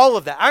with all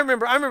of that. I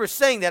remember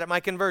saying that at my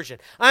conversion.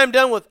 I'm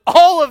done with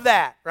all of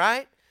that,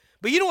 right?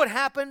 But you know what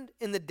happened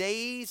in the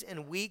days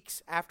and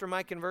weeks after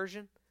my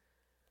conversion?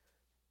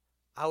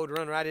 I would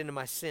run right into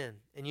my sin.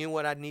 And you know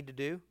what I'd need to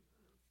do?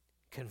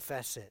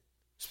 Confess it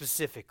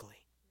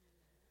specifically.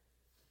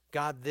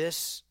 God,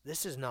 this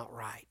is not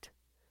right.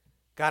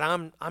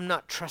 God, I'm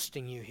not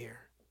trusting you here.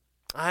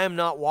 I am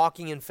not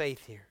walking in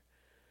faith here.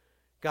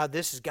 God,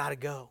 this has got to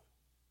go.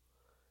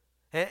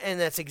 And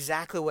that's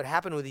exactly what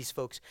happened with these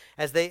folks.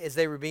 As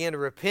they began to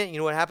repent, you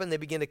know what happened? They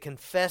began to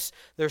confess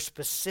their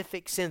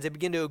specific sins. They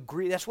began to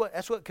agree. That's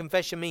what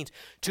confession means,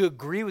 to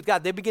agree with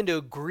God. They began to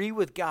agree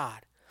with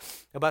God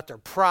about their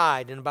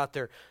pride and about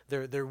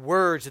their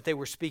words that they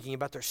were speaking,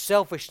 about their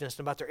selfishness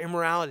and about their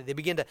immorality. They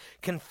began to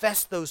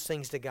confess those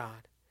things to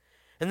God.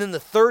 And then the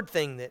third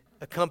thing that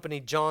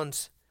accompanied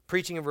John's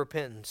preaching of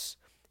repentance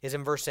is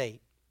in verse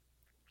 8.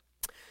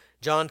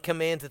 John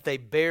commands that they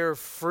bear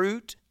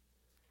fruit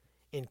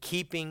in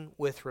keeping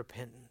with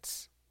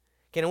repentance.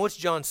 Okay, now what's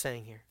John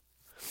saying here?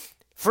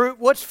 Fruit,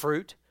 what's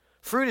fruit?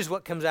 Fruit is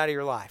what comes out of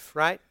your life,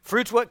 right?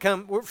 Fruit is what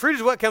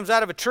comes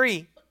out of a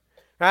tree,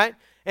 right?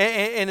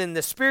 And in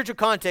the spiritual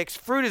context,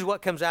 fruit is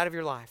what comes out of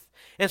your life.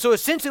 And so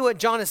essentially what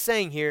John is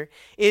saying here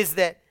is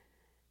that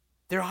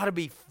there ought to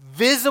be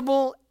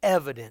visible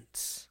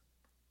evidence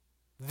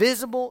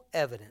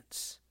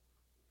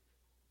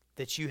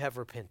that you have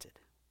repented.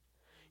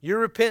 Your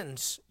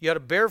repentance, you ought to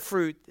bear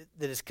fruit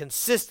that is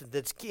consistent,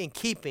 that's in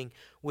keeping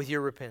with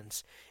your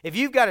repentance. If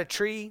you've got a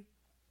tree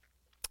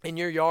in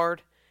your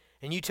yard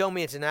and you tell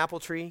me it's an apple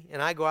tree and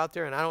I go out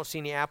there and I don't see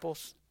any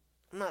apples,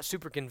 I'm not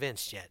super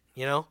convinced yet,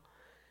 you know?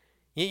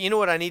 You know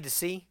what I need to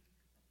see?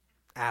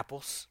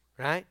 Apples,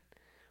 right?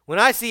 When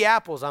I see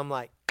apples, I'm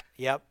like,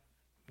 yep,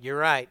 you're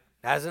right.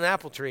 That's an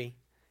apple tree,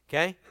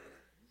 okay?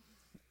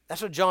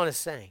 That's what John is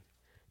saying.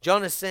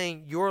 John is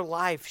saying your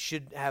life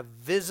should have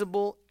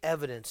visible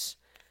evidence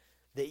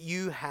that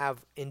you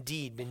have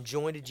indeed been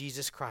joined to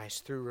Jesus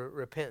Christ through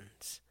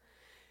repentance.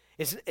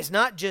 It's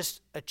not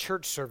just a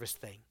church service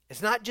thing.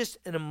 It's not just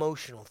an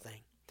emotional thing.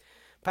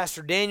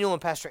 Pastor Daniel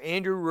and Pastor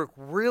Andrew work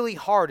really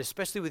hard,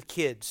 especially with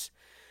kids.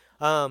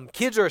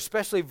 Kids are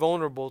especially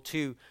vulnerable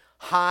to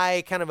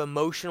high kind of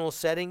emotional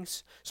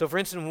settings. So for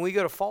instance, when we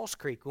go to Falls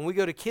Creek, when we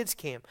go to kids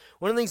camp,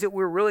 one of the things that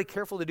we're really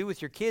careful to do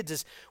with your kids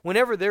is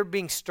whenever they're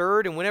being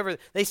stirred and whenever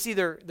they see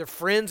their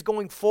friends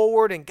going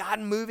forward and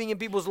God moving in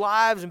people's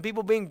lives and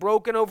people being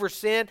broken over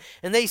sin,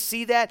 and they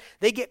see that,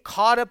 they get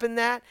caught up in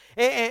that,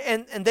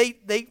 and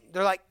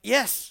they're like,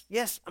 yes,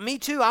 me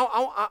too.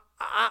 I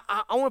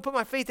want to put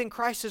my faith in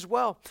Christ as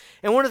well.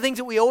 And one of the things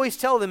that we always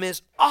tell them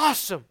is,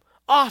 awesome.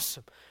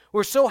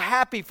 We're so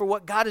happy for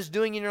what God is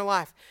doing in your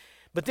life.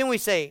 But then we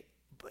say,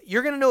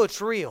 you're going to know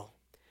it's real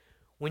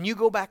when you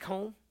go back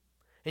home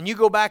and you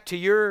go back to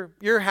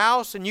your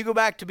house and you go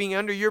back to being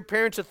under your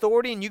parents'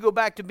 authority and you go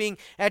back to being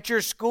at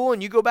your school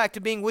and you go back to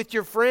being with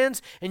your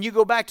friends and you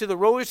go back to the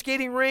roller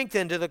skating rink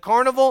and to the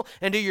carnival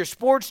and to your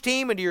sports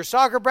team and to your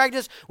soccer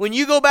practice. When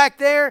you go back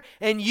there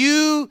and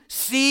you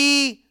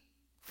see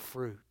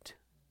fruit.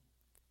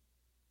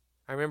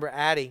 I remember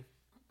Addie,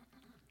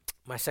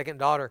 my second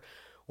daughter,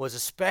 was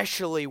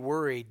especially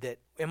worried that,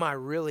 am I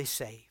really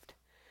saved?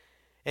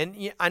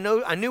 And I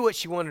knew what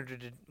she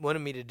wanted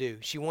me to do.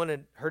 She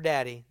wanted her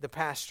daddy, the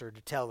pastor,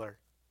 to tell her,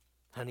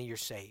 honey, you're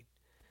saved.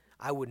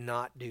 I would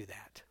not do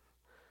that.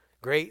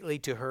 Greatly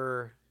to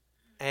her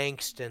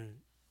angst and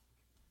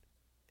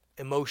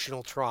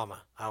emotional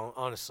trauma,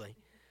 honestly.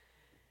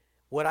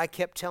 What I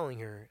kept telling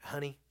her,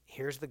 honey,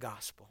 here's the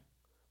gospel.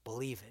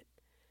 Believe it.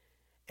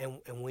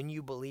 And when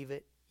you believe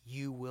it,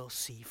 you will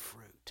see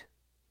fruit.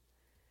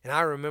 And I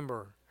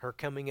remember her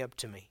coming up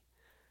to me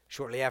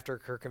shortly after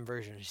her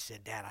conversion. She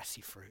said, Dad, I see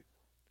fruit.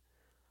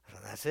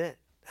 I said,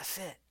 that's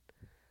it.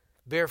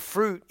 Bear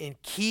fruit in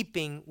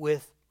keeping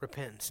with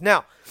repentance.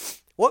 Now,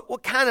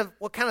 what kind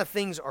of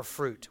things are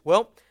fruit?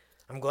 Well,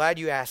 I'm glad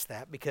you asked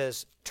that,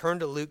 because turn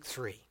to Luke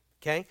 3.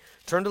 Okay?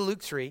 Turn to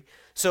Luke 3.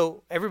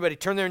 So everybody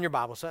turn there in your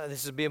Bible. So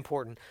this will be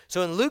important.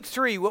 So in Luke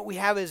 3, what we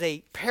have is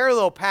a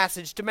parallel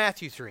passage to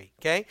Matthew 3.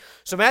 Okay?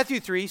 So Matthew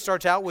 3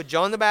 starts out with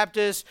John the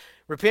Baptist.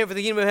 Repent, for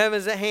the kingdom of heaven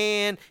is at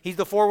hand. He's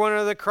the forerunner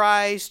of the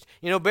Christ.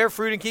 Bear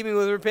fruit in keeping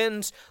with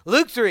repentance.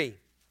 Luke 3,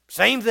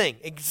 same thing.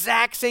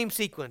 Exact same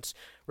sequence.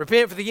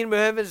 Repent, for the kingdom of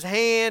heaven is at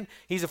hand.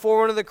 He's the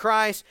forerunner of the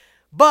Christ.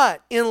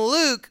 But in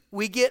Luke,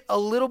 we get a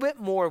little bit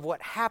more of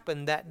what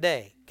happened that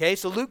day. Okay,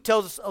 so Luke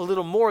tells us a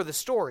little more of the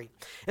story.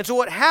 And so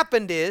what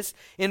happened is,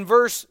 in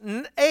verse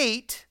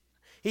 8,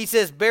 he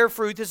says, bear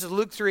fruit. This is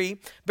Luke 3.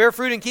 Bear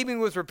fruit in keeping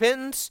with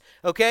repentance.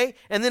 Okay,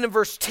 and then in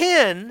verse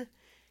 10,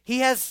 he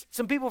has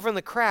some people from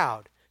the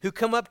crowd who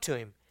come up to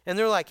him. And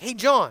they're like, hey,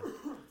 John,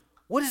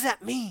 what does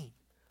that mean?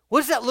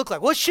 What does that look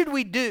like? What should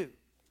we do?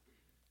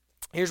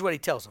 Here's what he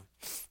tells them.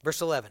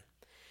 Verse 11.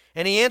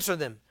 And he answered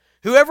them,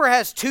 whoever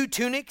has 2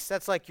 tunics,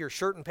 that's like your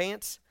shirt and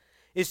pants,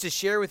 is to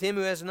share with him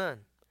who has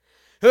none.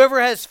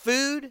 Whoever has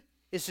food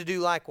is to do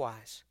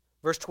likewise.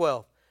 Verse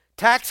 12.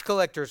 Tax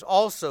collectors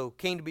also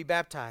came to be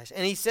baptized.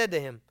 And he said to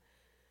him,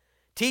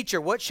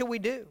 Teacher, what shall we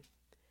do?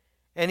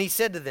 And he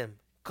said to them,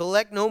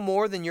 collect no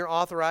more than you're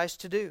authorized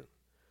to do.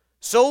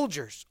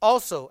 Soldiers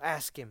also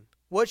asked him,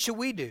 what shall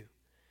we do?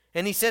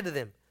 And he said to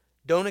them,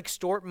 don't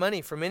extort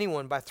money from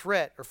anyone by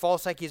threat or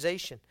false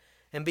accusation,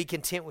 and be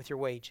content with your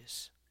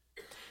wages.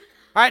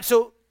 All right,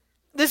 so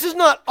this is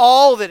not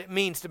all that it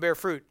means to bear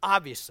fruit,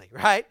 obviously,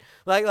 right?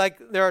 Like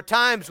there are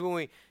times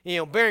when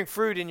bearing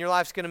fruit in your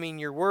life is going to mean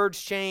your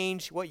words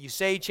change, what you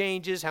say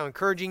changes, how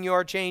encouraging you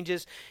are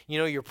changes,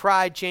 your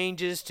pride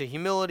changes to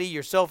humility,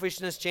 your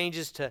selfishness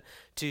changes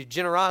to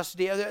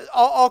generosity,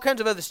 all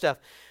kinds of other stuff.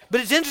 But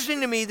it's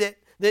interesting to me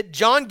that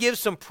John gives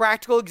some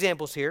practical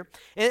examples here,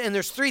 and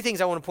there's 3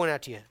 things I want to point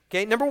out to you.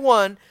 Okay, number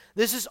 1,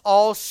 this is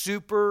all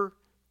super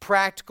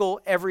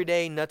practical,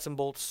 everyday nuts and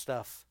bolts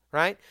stuff.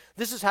 Right?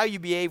 This is how you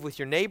behave with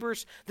your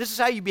neighbors. This is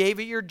how you behave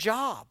at your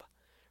job.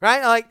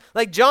 Right?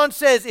 Like John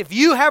says, if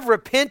you have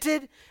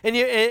repented,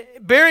 and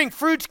bearing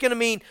fruit's going to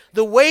mean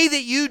the way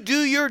that you do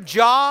your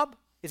job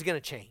is going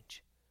to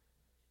change.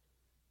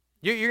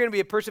 You're going to be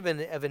a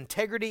person of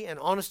integrity and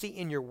honesty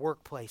in your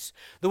workplace.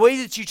 The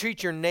way that you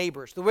treat your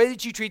neighbors, the way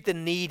that you treat the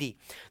needy,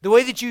 the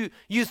way that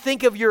you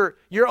think of your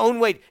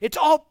own weight. It's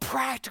all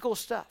practical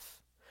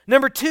stuff.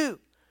 Number 2,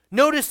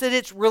 notice that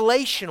it's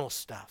relational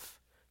stuff.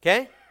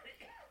 Okay?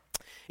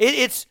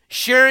 It's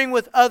sharing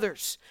with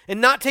others and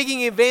not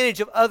taking advantage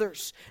of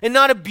others and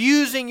not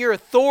abusing your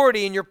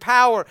authority and your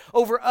power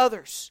over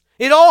others.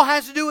 It all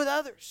has to do with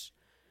others,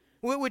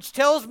 which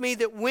tells me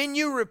that when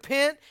you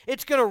repent,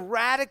 it's going to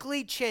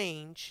radically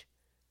change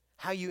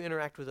how you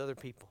interact with other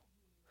people.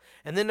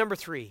 And then number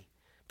 3,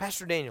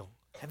 Pastor Daniel,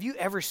 have you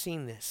ever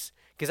seen this?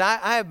 Because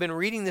I have been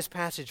reading this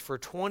passage for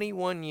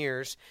 21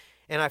 years,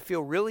 and I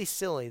feel really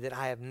silly that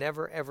I have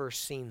never, ever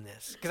seen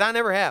this. Because I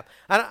never have.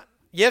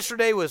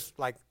 Yesterday was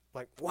like,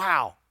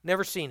 wow,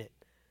 never seen it.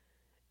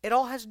 It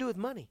all has to do with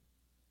money.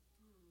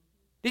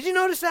 Did you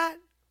notice that?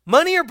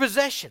 Money or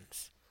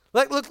possessions?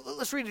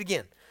 Let's read it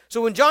again.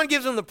 So when John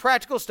gives them the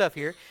practical stuff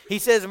here, he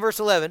says in verse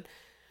 11,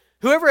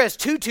 whoever has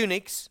 2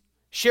 tunics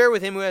Share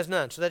with him who has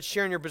none. So that's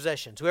sharing your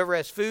possessions. Whoever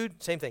has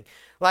food, same thing.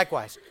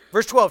 Likewise.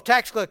 Verse 12,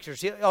 tax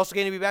collectors, he also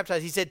came to be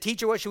baptized. He said,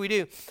 teacher, what should we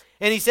do?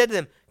 And he said to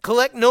them,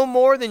 collect no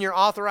more than you're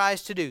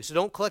authorized to do. So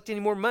don't collect any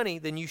more money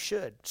than you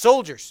should.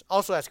 Soldiers,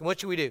 also ask him,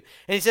 what should we do?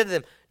 And he said to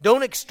them,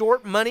 don't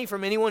extort money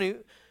from anyone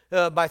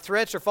who by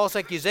threats or false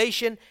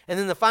accusation. And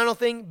then the final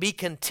thing, be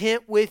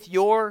content with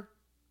your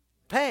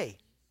pay,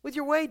 with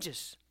your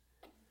wages.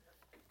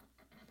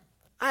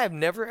 I have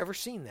never, ever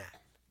seen that.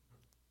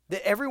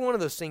 That every one of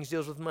those things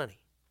deals with money.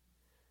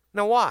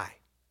 Now, why?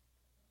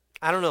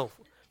 I don't know.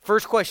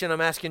 First question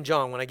I'm asking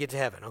John when I get to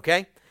heaven,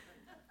 okay?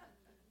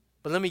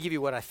 But let me give you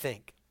what I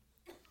think.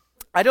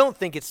 I don't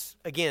think it's,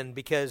 again,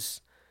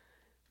 because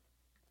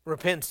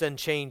repentance doesn't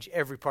change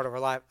every part of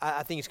our life.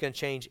 I think it's going to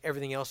change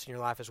everything else in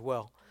your life as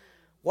well.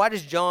 Why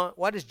does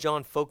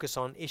John focus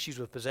on issues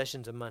with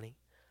possessions and money?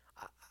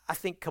 I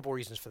think a couple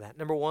reasons for that.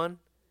 Number one,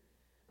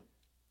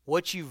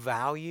 what you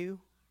value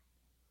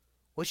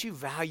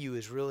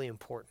is really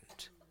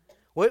important.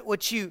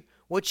 What you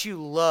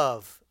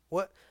love.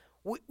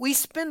 We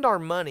spend our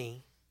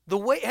money the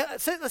way.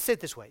 Let's say it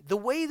this way: the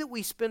way that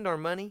we spend our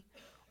money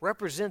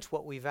represents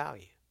what we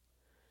value.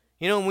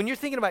 You know, when you're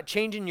thinking about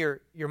changing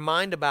your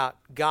mind about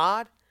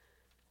God,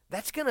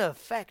 that's going to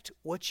affect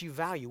what you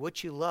value,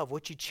 what you love,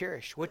 what you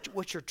cherish,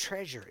 what your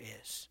treasure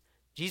is.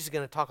 Jesus is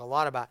going to talk a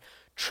lot about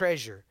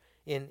treasure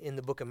in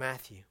the book of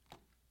Matthew.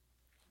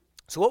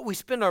 So what we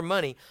spend our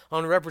money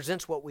on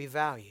represents what we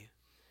value.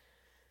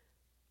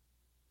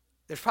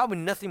 There's probably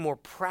nothing more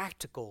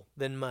practical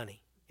than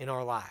money in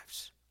our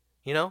lives.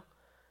 You know?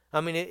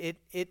 I mean,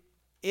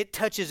 it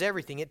touches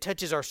everything. It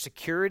touches our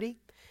security.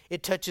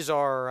 It touches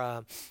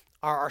our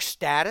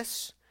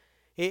status.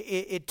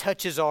 It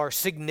touches our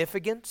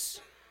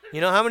significance. You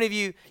know, how many of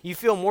you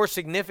feel more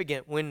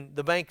significant when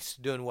the bank's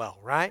doing well,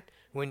 right?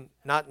 When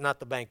not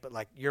the bank, but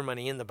like your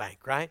money in the bank,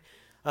 right?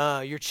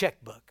 Your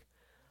checkbook.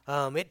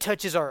 It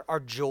touches our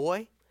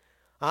joy.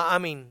 I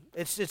mean,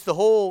 it's the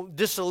whole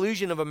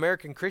disillusion of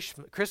American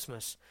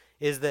Christmas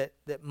is that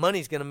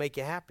money's going to make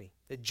you happy.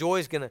 That joy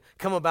is going to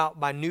come about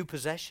by new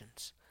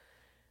possessions.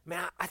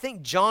 Man, I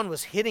think John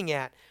was hitting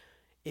at,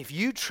 if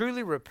you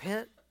truly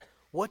repent,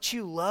 what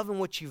you love and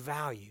what you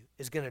value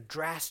is going to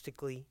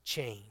drastically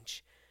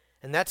change.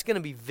 And that's going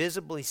to be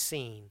visibly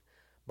seen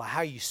by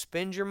how you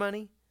spend your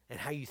money and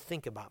how you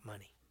think about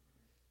money.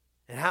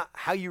 And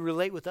how you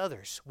relate with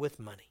others with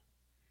money.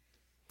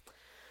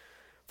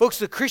 Folks,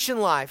 the Christian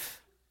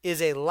life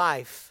is a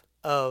life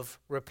of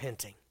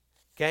repenting,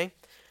 okay?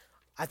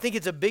 I think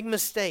it's a big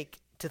mistake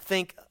to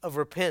think of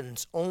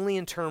repentance only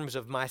in terms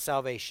of my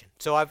salvation.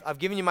 So I've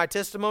given you my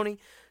testimony.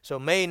 So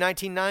May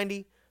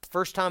 1990,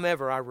 first time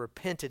ever I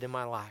repented in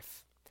my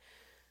life.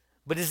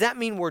 But does that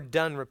mean we're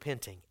done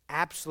repenting?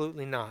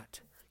 Absolutely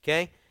not,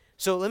 okay?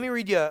 So let me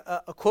read you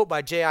a quote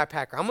by J.I.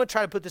 Packer. I'm going to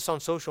try to put this on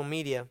social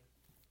media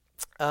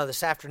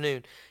this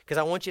afternoon because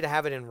I want you to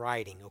have it in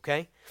writing,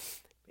 okay?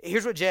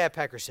 Here's what J.I.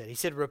 Packer said. He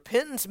said,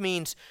 repentance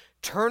means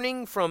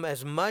turning from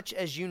as much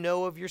as you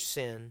know of your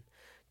sin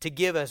to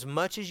give as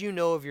much as you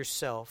know of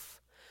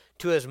yourself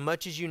to as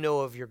much as you know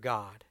of your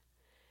God.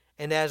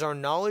 And as our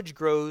knowledge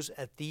grows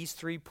at these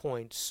 3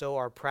 points, so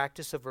our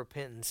practice of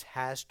repentance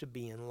has to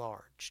be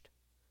enlarged.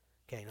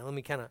 Okay, now let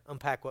me kind of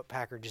unpack what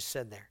Packer just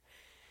said there.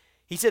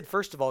 He said,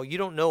 first of all, you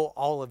don't know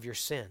all of your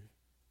sin.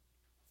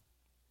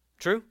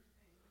 True?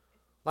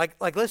 Like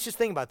let's just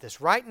think about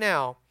this. Right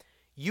now,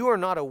 you are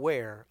not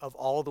aware of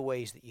all the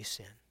ways that you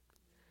sin.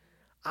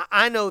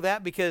 I know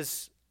that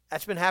because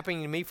that's been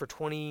happening to me for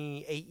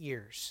 28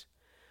 years.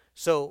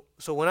 So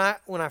when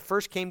I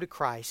first came to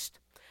Christ,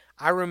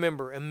 I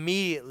remember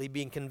immediately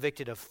being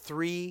convicted of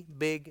 3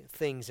 big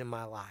things in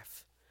my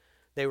life.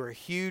 They were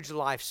huge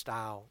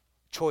lifestyle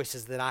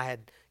choices that I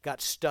had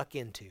got stuck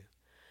into.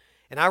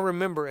 And I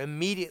remember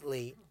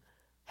immediately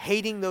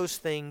hating those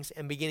things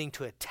and beginning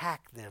to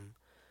attack them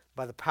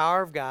by the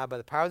power of God, by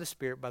the power of the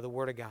Spirit, by the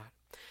Word of God.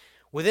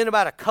 Within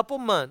about a couple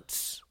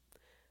months,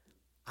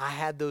 I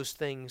had those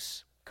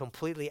things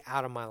completely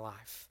out of my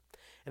life.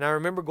 And I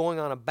remember going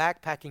on a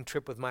backpacking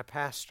trip with my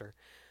pastor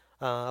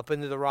up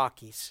into the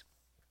Rockies.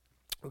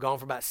 We're gone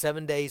for about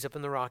 7 days up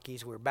in the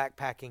Rockies. We were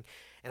backpacking.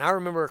 And I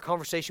remember a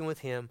conversation with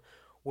him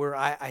where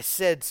I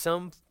said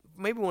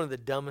maybe one of the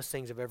dumbest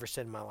things I've ever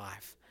said in my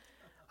life.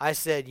 I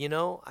said,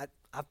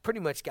 I've pretty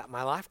much got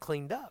my life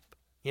cleaned up,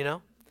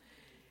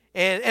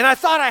 And I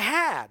thought I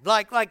had,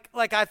 like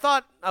I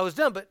thought I was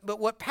done. But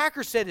what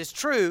Packer said is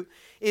true,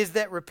 is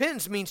that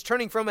repentance means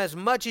turning from as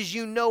much as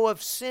you know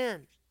of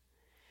sin.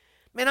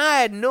 Man,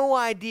 I had no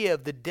idea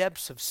of the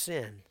depths of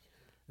sin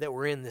that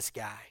were in this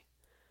guy.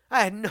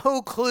 I had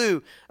no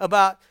clue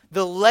about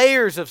the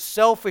layers of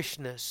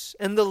selfishness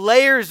and the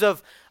layers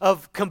of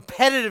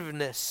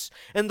competitiveness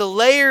and the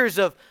layers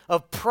of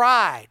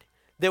pride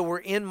that were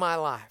in my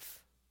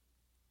life.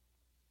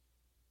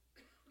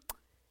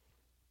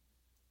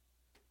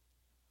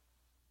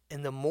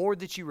 And the more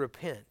that you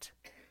repent,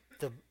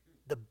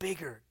 the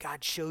bigger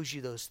God shows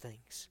you those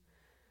things.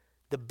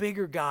 The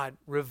bigger God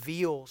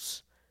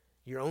reveals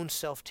your own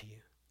self to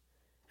you.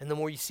 And the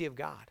more you see of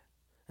God.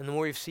 And the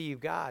more you see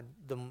God,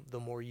 the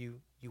more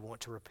you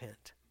want to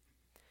repent.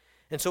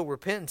 And so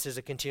repentance is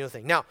a continual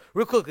thing. Now,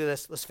 real quickly,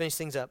 let's finish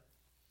things up.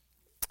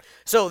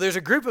 So there's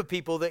a group of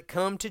people that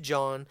come to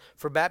John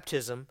for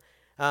baptism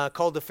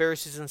called the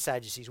Pharisees and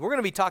Sadducees. We're going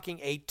to be talking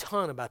a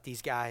ton about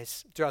these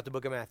guys throughout the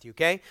book of Matthew,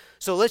 okay?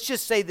 So let's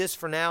just say this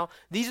for now.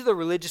 These are the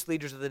religious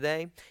leaders of the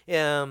day.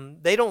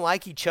 They don't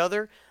like each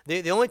other.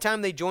 The only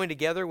time they joined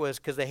together was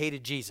because they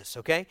hated Jesus,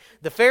 okay?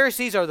 The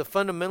Pharisees are the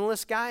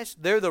fundamentalist guys.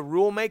 They're the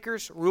rule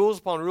makers, rules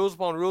upon rules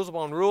upon rules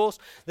upon rules.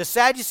 The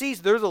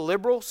Sadducees, they're the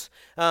liberals.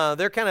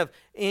 They're kind of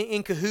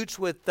in cahoots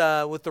with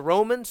the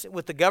Romans,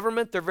 with the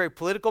government. They're very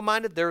political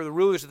minded. They're the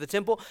rulers of the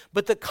temple.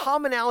 But the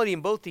commonality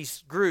in both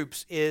these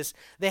groups is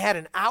they had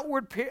an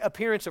outward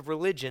appearance of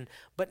religion,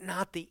 but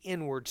not the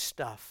inward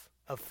stuff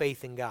of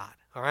faith in God.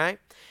 All right?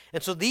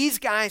 And so these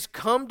guys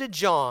come to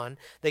John.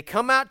 They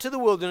come out to the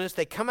wilderness.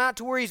 They come out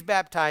to where he's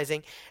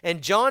baptizing.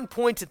 And John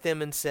points at them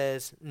and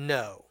says,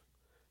 no,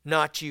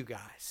 not you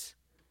guys.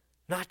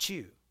 Not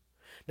you.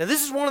 Now,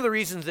 this is one of the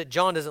reasons that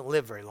John doesn't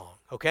live very long,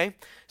 okay?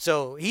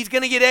 So he's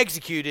going to get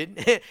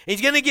executed.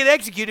 He's going to get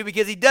executed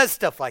because he does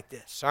stuff like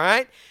this, all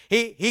right?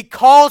 He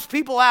calls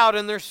people out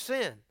in their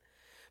sin.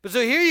 But so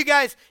here you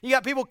guys, you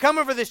got people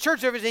coming for this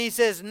church service, and he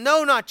says,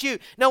 no, not you.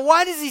 Now,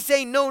 why does he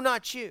say, no,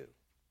 not you?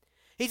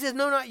 He says,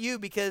 no, not you,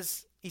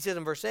 because he says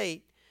in verse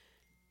 8,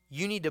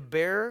 you need to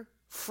bear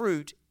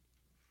fruit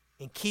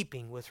in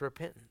keeping with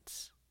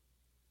repentance.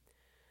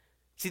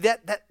 See,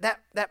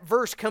 that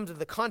verse comes in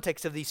the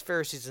context of these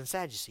Pharisees and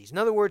Sadducees. In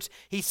other words,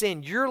 he's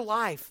saying your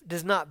life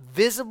does not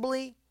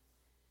visibly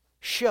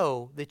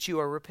show that you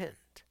are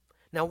repentant.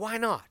 Now, why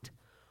not?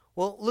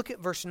 Well, look at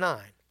verse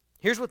 9.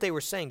 Here's what they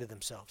were saying to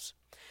themselves.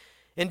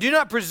 And do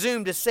not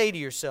presume to say to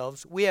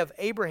yourselves, we have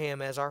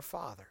Abraham as our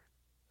father.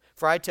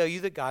 For I tell you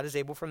that God is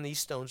able from these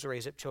stones to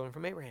raise up children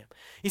from Abraham.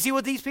 You see,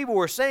 what these people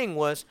were saying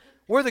was,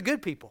 we're the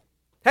good people.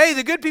 Hey,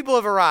 the good people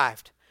have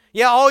arrived.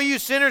 Yeah, all you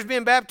sinners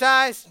being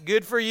baptized,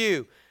 good for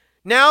you.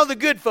 Now the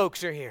good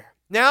folks are here.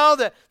 Now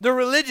the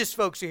religious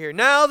folks are here.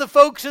 Now the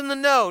folks in the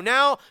know.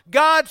 Now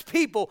God's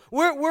people.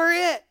 We're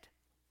it.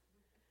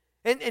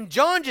 And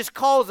John just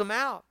calls them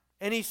out.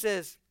 And he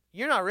says,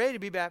 you're not ready to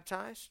be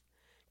baptized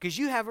because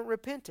you haven't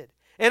repented.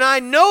 And I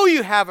know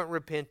you haven't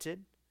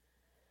repented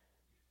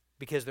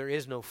because there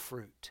is no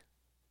fruit.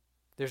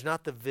 There's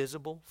not the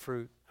visible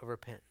fruit of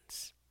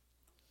repentance.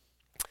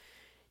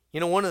 You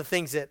know, one of the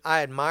things that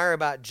I admire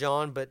about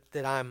John, but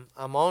that I'm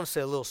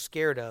honestly a little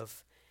scared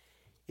of,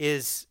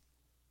 is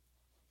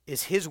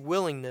his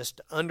willingness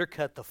to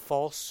undercut the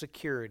false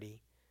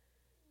security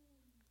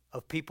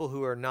of people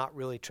who are not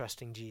really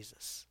trusting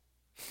Jesus.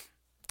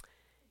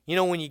 You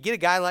know, when you get a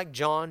guy like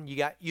John, you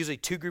got usually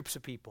two groups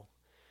of people.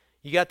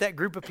 You got that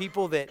group of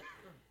people that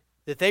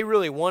they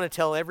really want to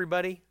tell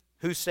everybody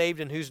who's saved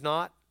and who's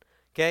not,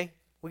 okay?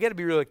 We got to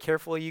be really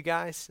careful of you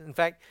guys. In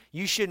fact,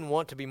 you shouldn't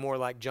want to be more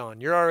like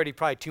John. You're already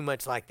probably too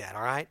much like that,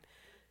 all right?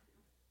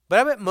 But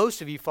I bet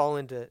most of you fall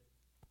into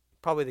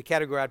probably the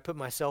category I'd put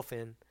myself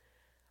in.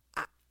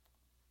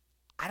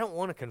 I don't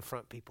want to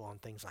confront people on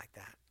things like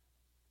that.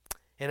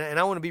 And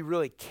I want to be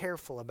really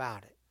careful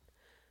about it.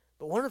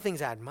 But one of the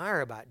things I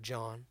admire about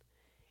John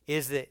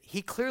is that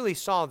he clearly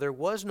saw there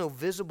was no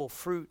visible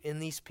fruit in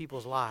these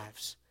people's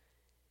lives.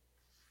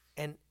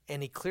 And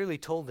he clearly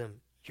told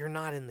them, you're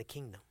not in the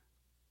kingdom.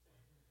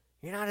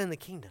 You're not in the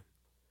kingdom.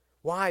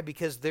 Why?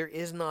 Because there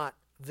is not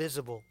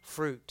visible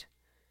fruit.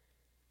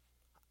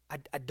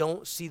 I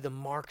don't see the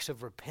marks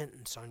of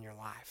repentance on your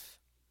life.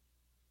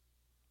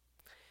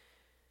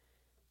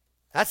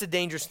 That's a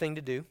dangerous thing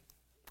to do.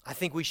 I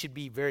think we should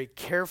be very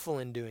careful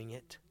in doing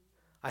it.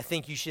 I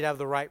think you should have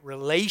the right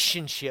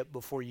relationship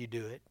before you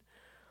do it.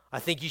 I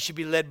think you should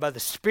be led by the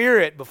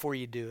Spirit before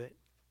you do it.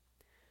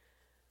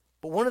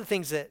 But one of the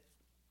things that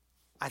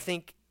I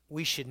think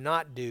we should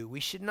not do, we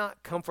should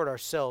not comfort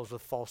ourselves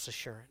with false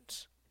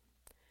assurance.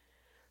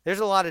 There's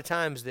a lot of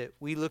times that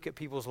we look at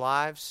people's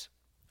lives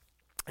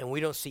and we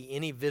don't see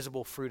any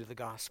visible fruit of the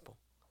gospel.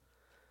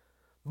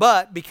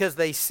 But because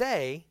they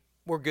say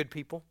we're good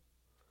people,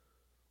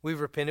 we've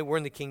repented, we're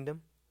in the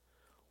kingdom,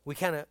 we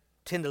kind of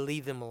tend to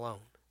leave them alone.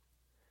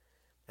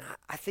 And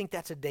I think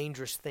that's a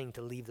dangerous thing,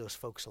 to leave those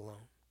folks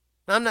alone.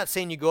 Now, I'm not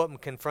saying you go up and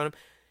confront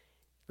them.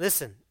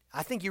 Listen,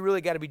 I think you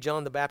really got to be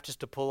John the Baptist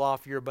to pull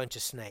off you're a bunch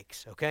of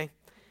snakes, okay?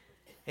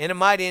 And it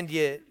might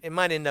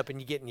end up in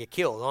you getting you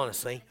killed,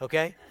 honestly,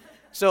 okay?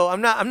 So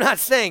I'm not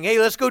saying, hey,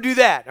 let's go do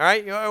that, all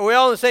right? Are we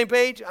all on the same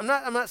page? I'm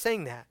not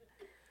saying that.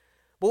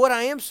 But what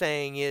I am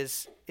saying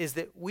is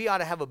that we ought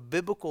to have a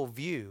biblical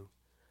view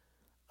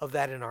of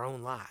that in our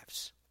own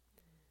lives.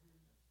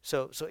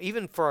 So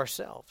even for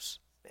ourselves,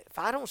 if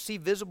I don't see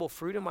visible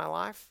fruit in my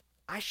life,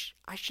 I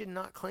should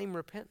not claim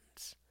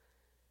repentance.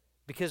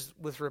 Because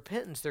with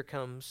repentance there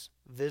comes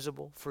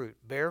visible fruit.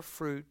 Bear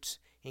fruits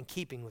in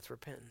keeping with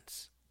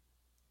repentance.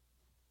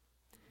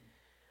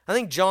 I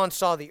think John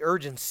saw the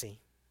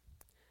urgency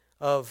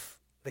of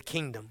the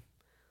kingdom.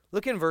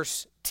 Look in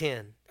verse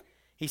 10.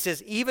 He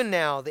says, even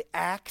now the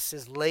axe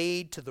is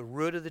laid to the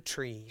root of the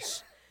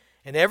trees,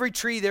 and every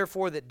tree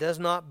therefore that does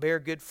not bear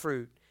good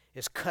fruit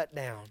is cut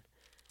down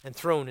and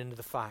thrown into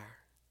the fire.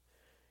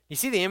 You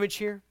see the image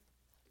here?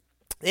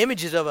 The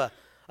image is of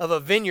a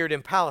vineyard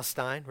in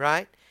Palestine,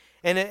 right?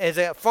 And as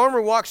a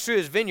farmer walks through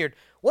his vineyard,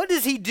 what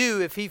does he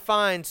do if he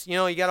finds,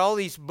 you got all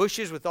these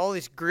bushes with all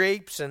these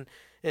grapes and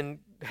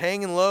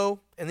hanging low,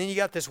 and then you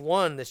got this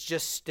one that's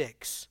just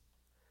sticks.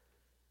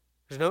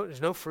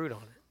 There's no fruit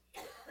on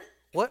it.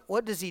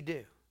 What does he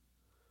do?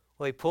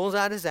 Well, he pulls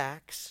out his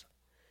axe,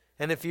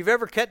 and if you've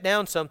ever cut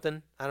down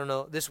something, I don't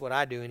know, this is what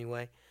I do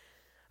anyway.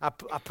 I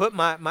put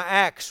my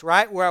axe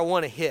right where I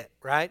want to hit,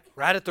 right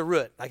at the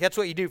root. Like that's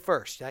what you do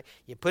first. Right?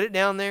 You put it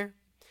down there,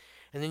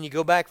 and then you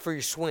go back for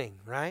your swing,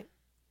 right?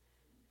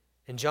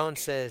 And John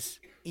says,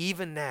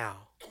 even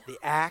now, the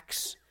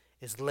axe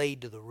is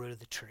laid to the root of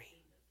the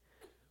tree.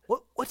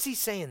 What's he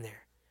saying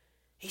there?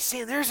 He's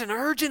saying there's an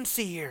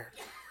urgency here.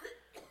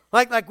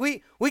 Like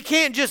we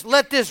can't just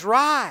let this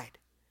ride.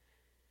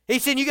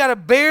 He's saying you got to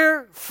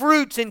bear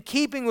fruits in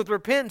keeping with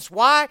repentance.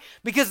 Why?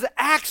 Because the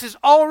axe is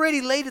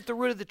already laid at the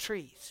root of the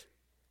trees.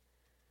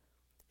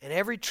 And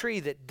every tree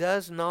that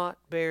does not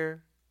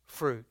bear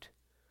fruit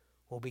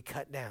will be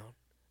cut down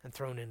and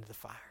thrown into the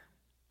fire.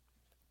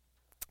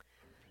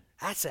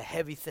 That's a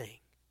heavy thing.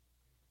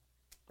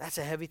 That's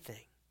a heavy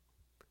thing.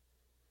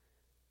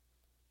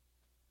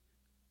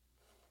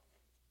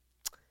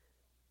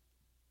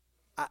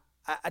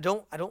 I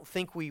don't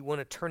think we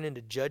want to turn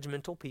into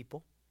judgmental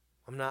people.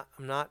 I'm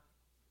not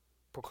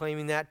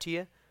proclaiming that to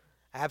you.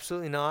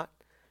 Absolutely not.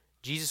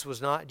 Jesus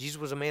was not. Jesus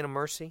was a man of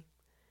mercy.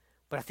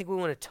 But I think we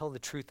want to tell the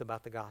truth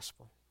about the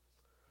gospel.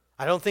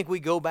 I don't think we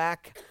go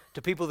back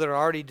to people that are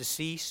already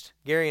deceased.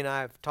 Gary and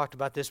I have talked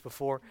about this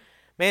before.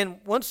 Man,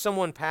 once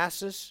someone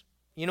passes,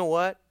 you know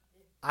what?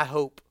 I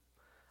hope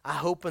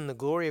in the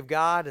glory of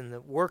God and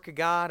the work of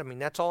God. I mean,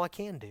 that's all I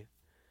can do.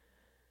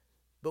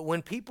 But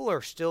when people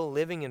are still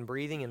living and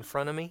breathing in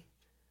front of me,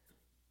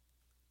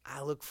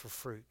 I look for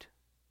fruit.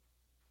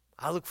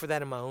 I look for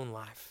that in my own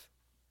life.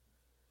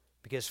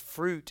 Because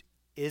fruit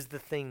is the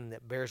thing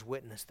that bears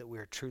witness that we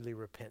are truly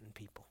repentant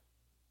people.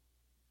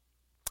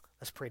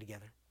 Let's pray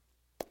together.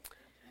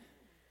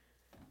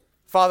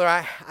 Father,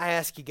 I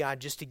ask you, God,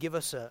 just to give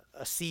us a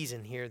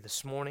season here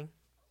this morning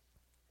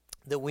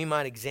that we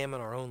might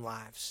examine our own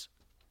lives.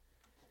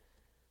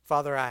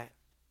 Father, I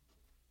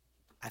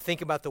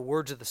think about the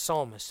words of the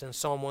psalmist in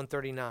Psalm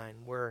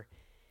 139 where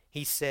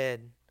he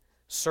said,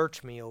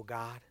 "Search me, O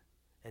God,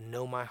 and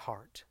know my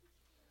heart."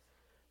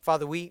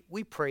 Father, we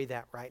pray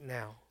that right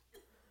now.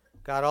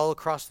 God, all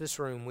across this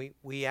room,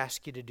 we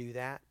ask you to do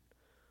that.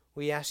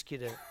 We ask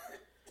you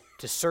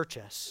to search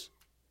us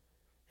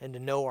and to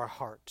know our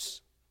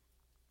hearts.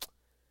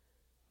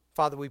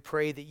 Father, we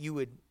pray that you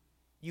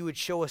would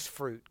show us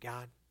fruit,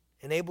 God.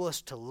 Enable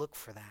us to look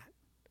for that.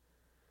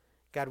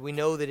 God, we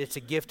know that it's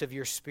a gift of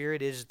your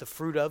Spirit. It is the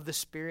fruit of the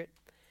Spirit.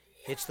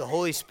 It's the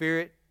Holy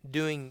Spirit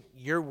doing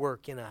your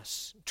work in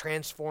us,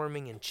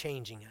 transforming and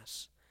changing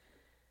us.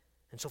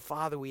 And so,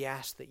 Father, we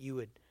ask that you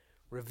would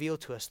reveal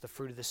to us the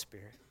fruit of the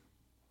Spirit.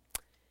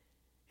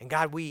 And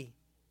God, we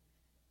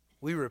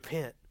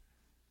repent.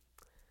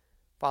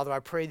 Father, I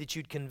pray that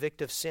you'd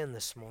convict of sin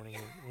this morning.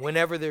 And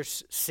whenever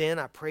there's sin,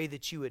 I pray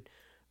that you would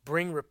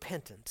bring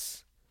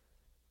repentance.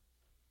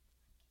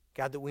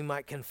 God, that we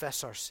might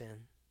confess our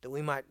sin, that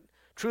we might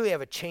truly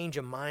have a change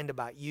of mind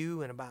about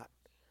you and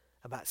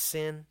about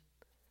sin,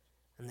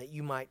 and that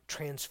you might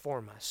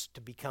transform us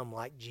to become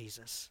like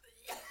Jesus.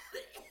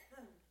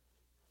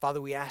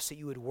 Father, we ask that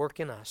you would work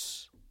in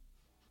us.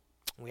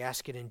 We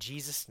ask it in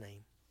Jesus'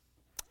 name.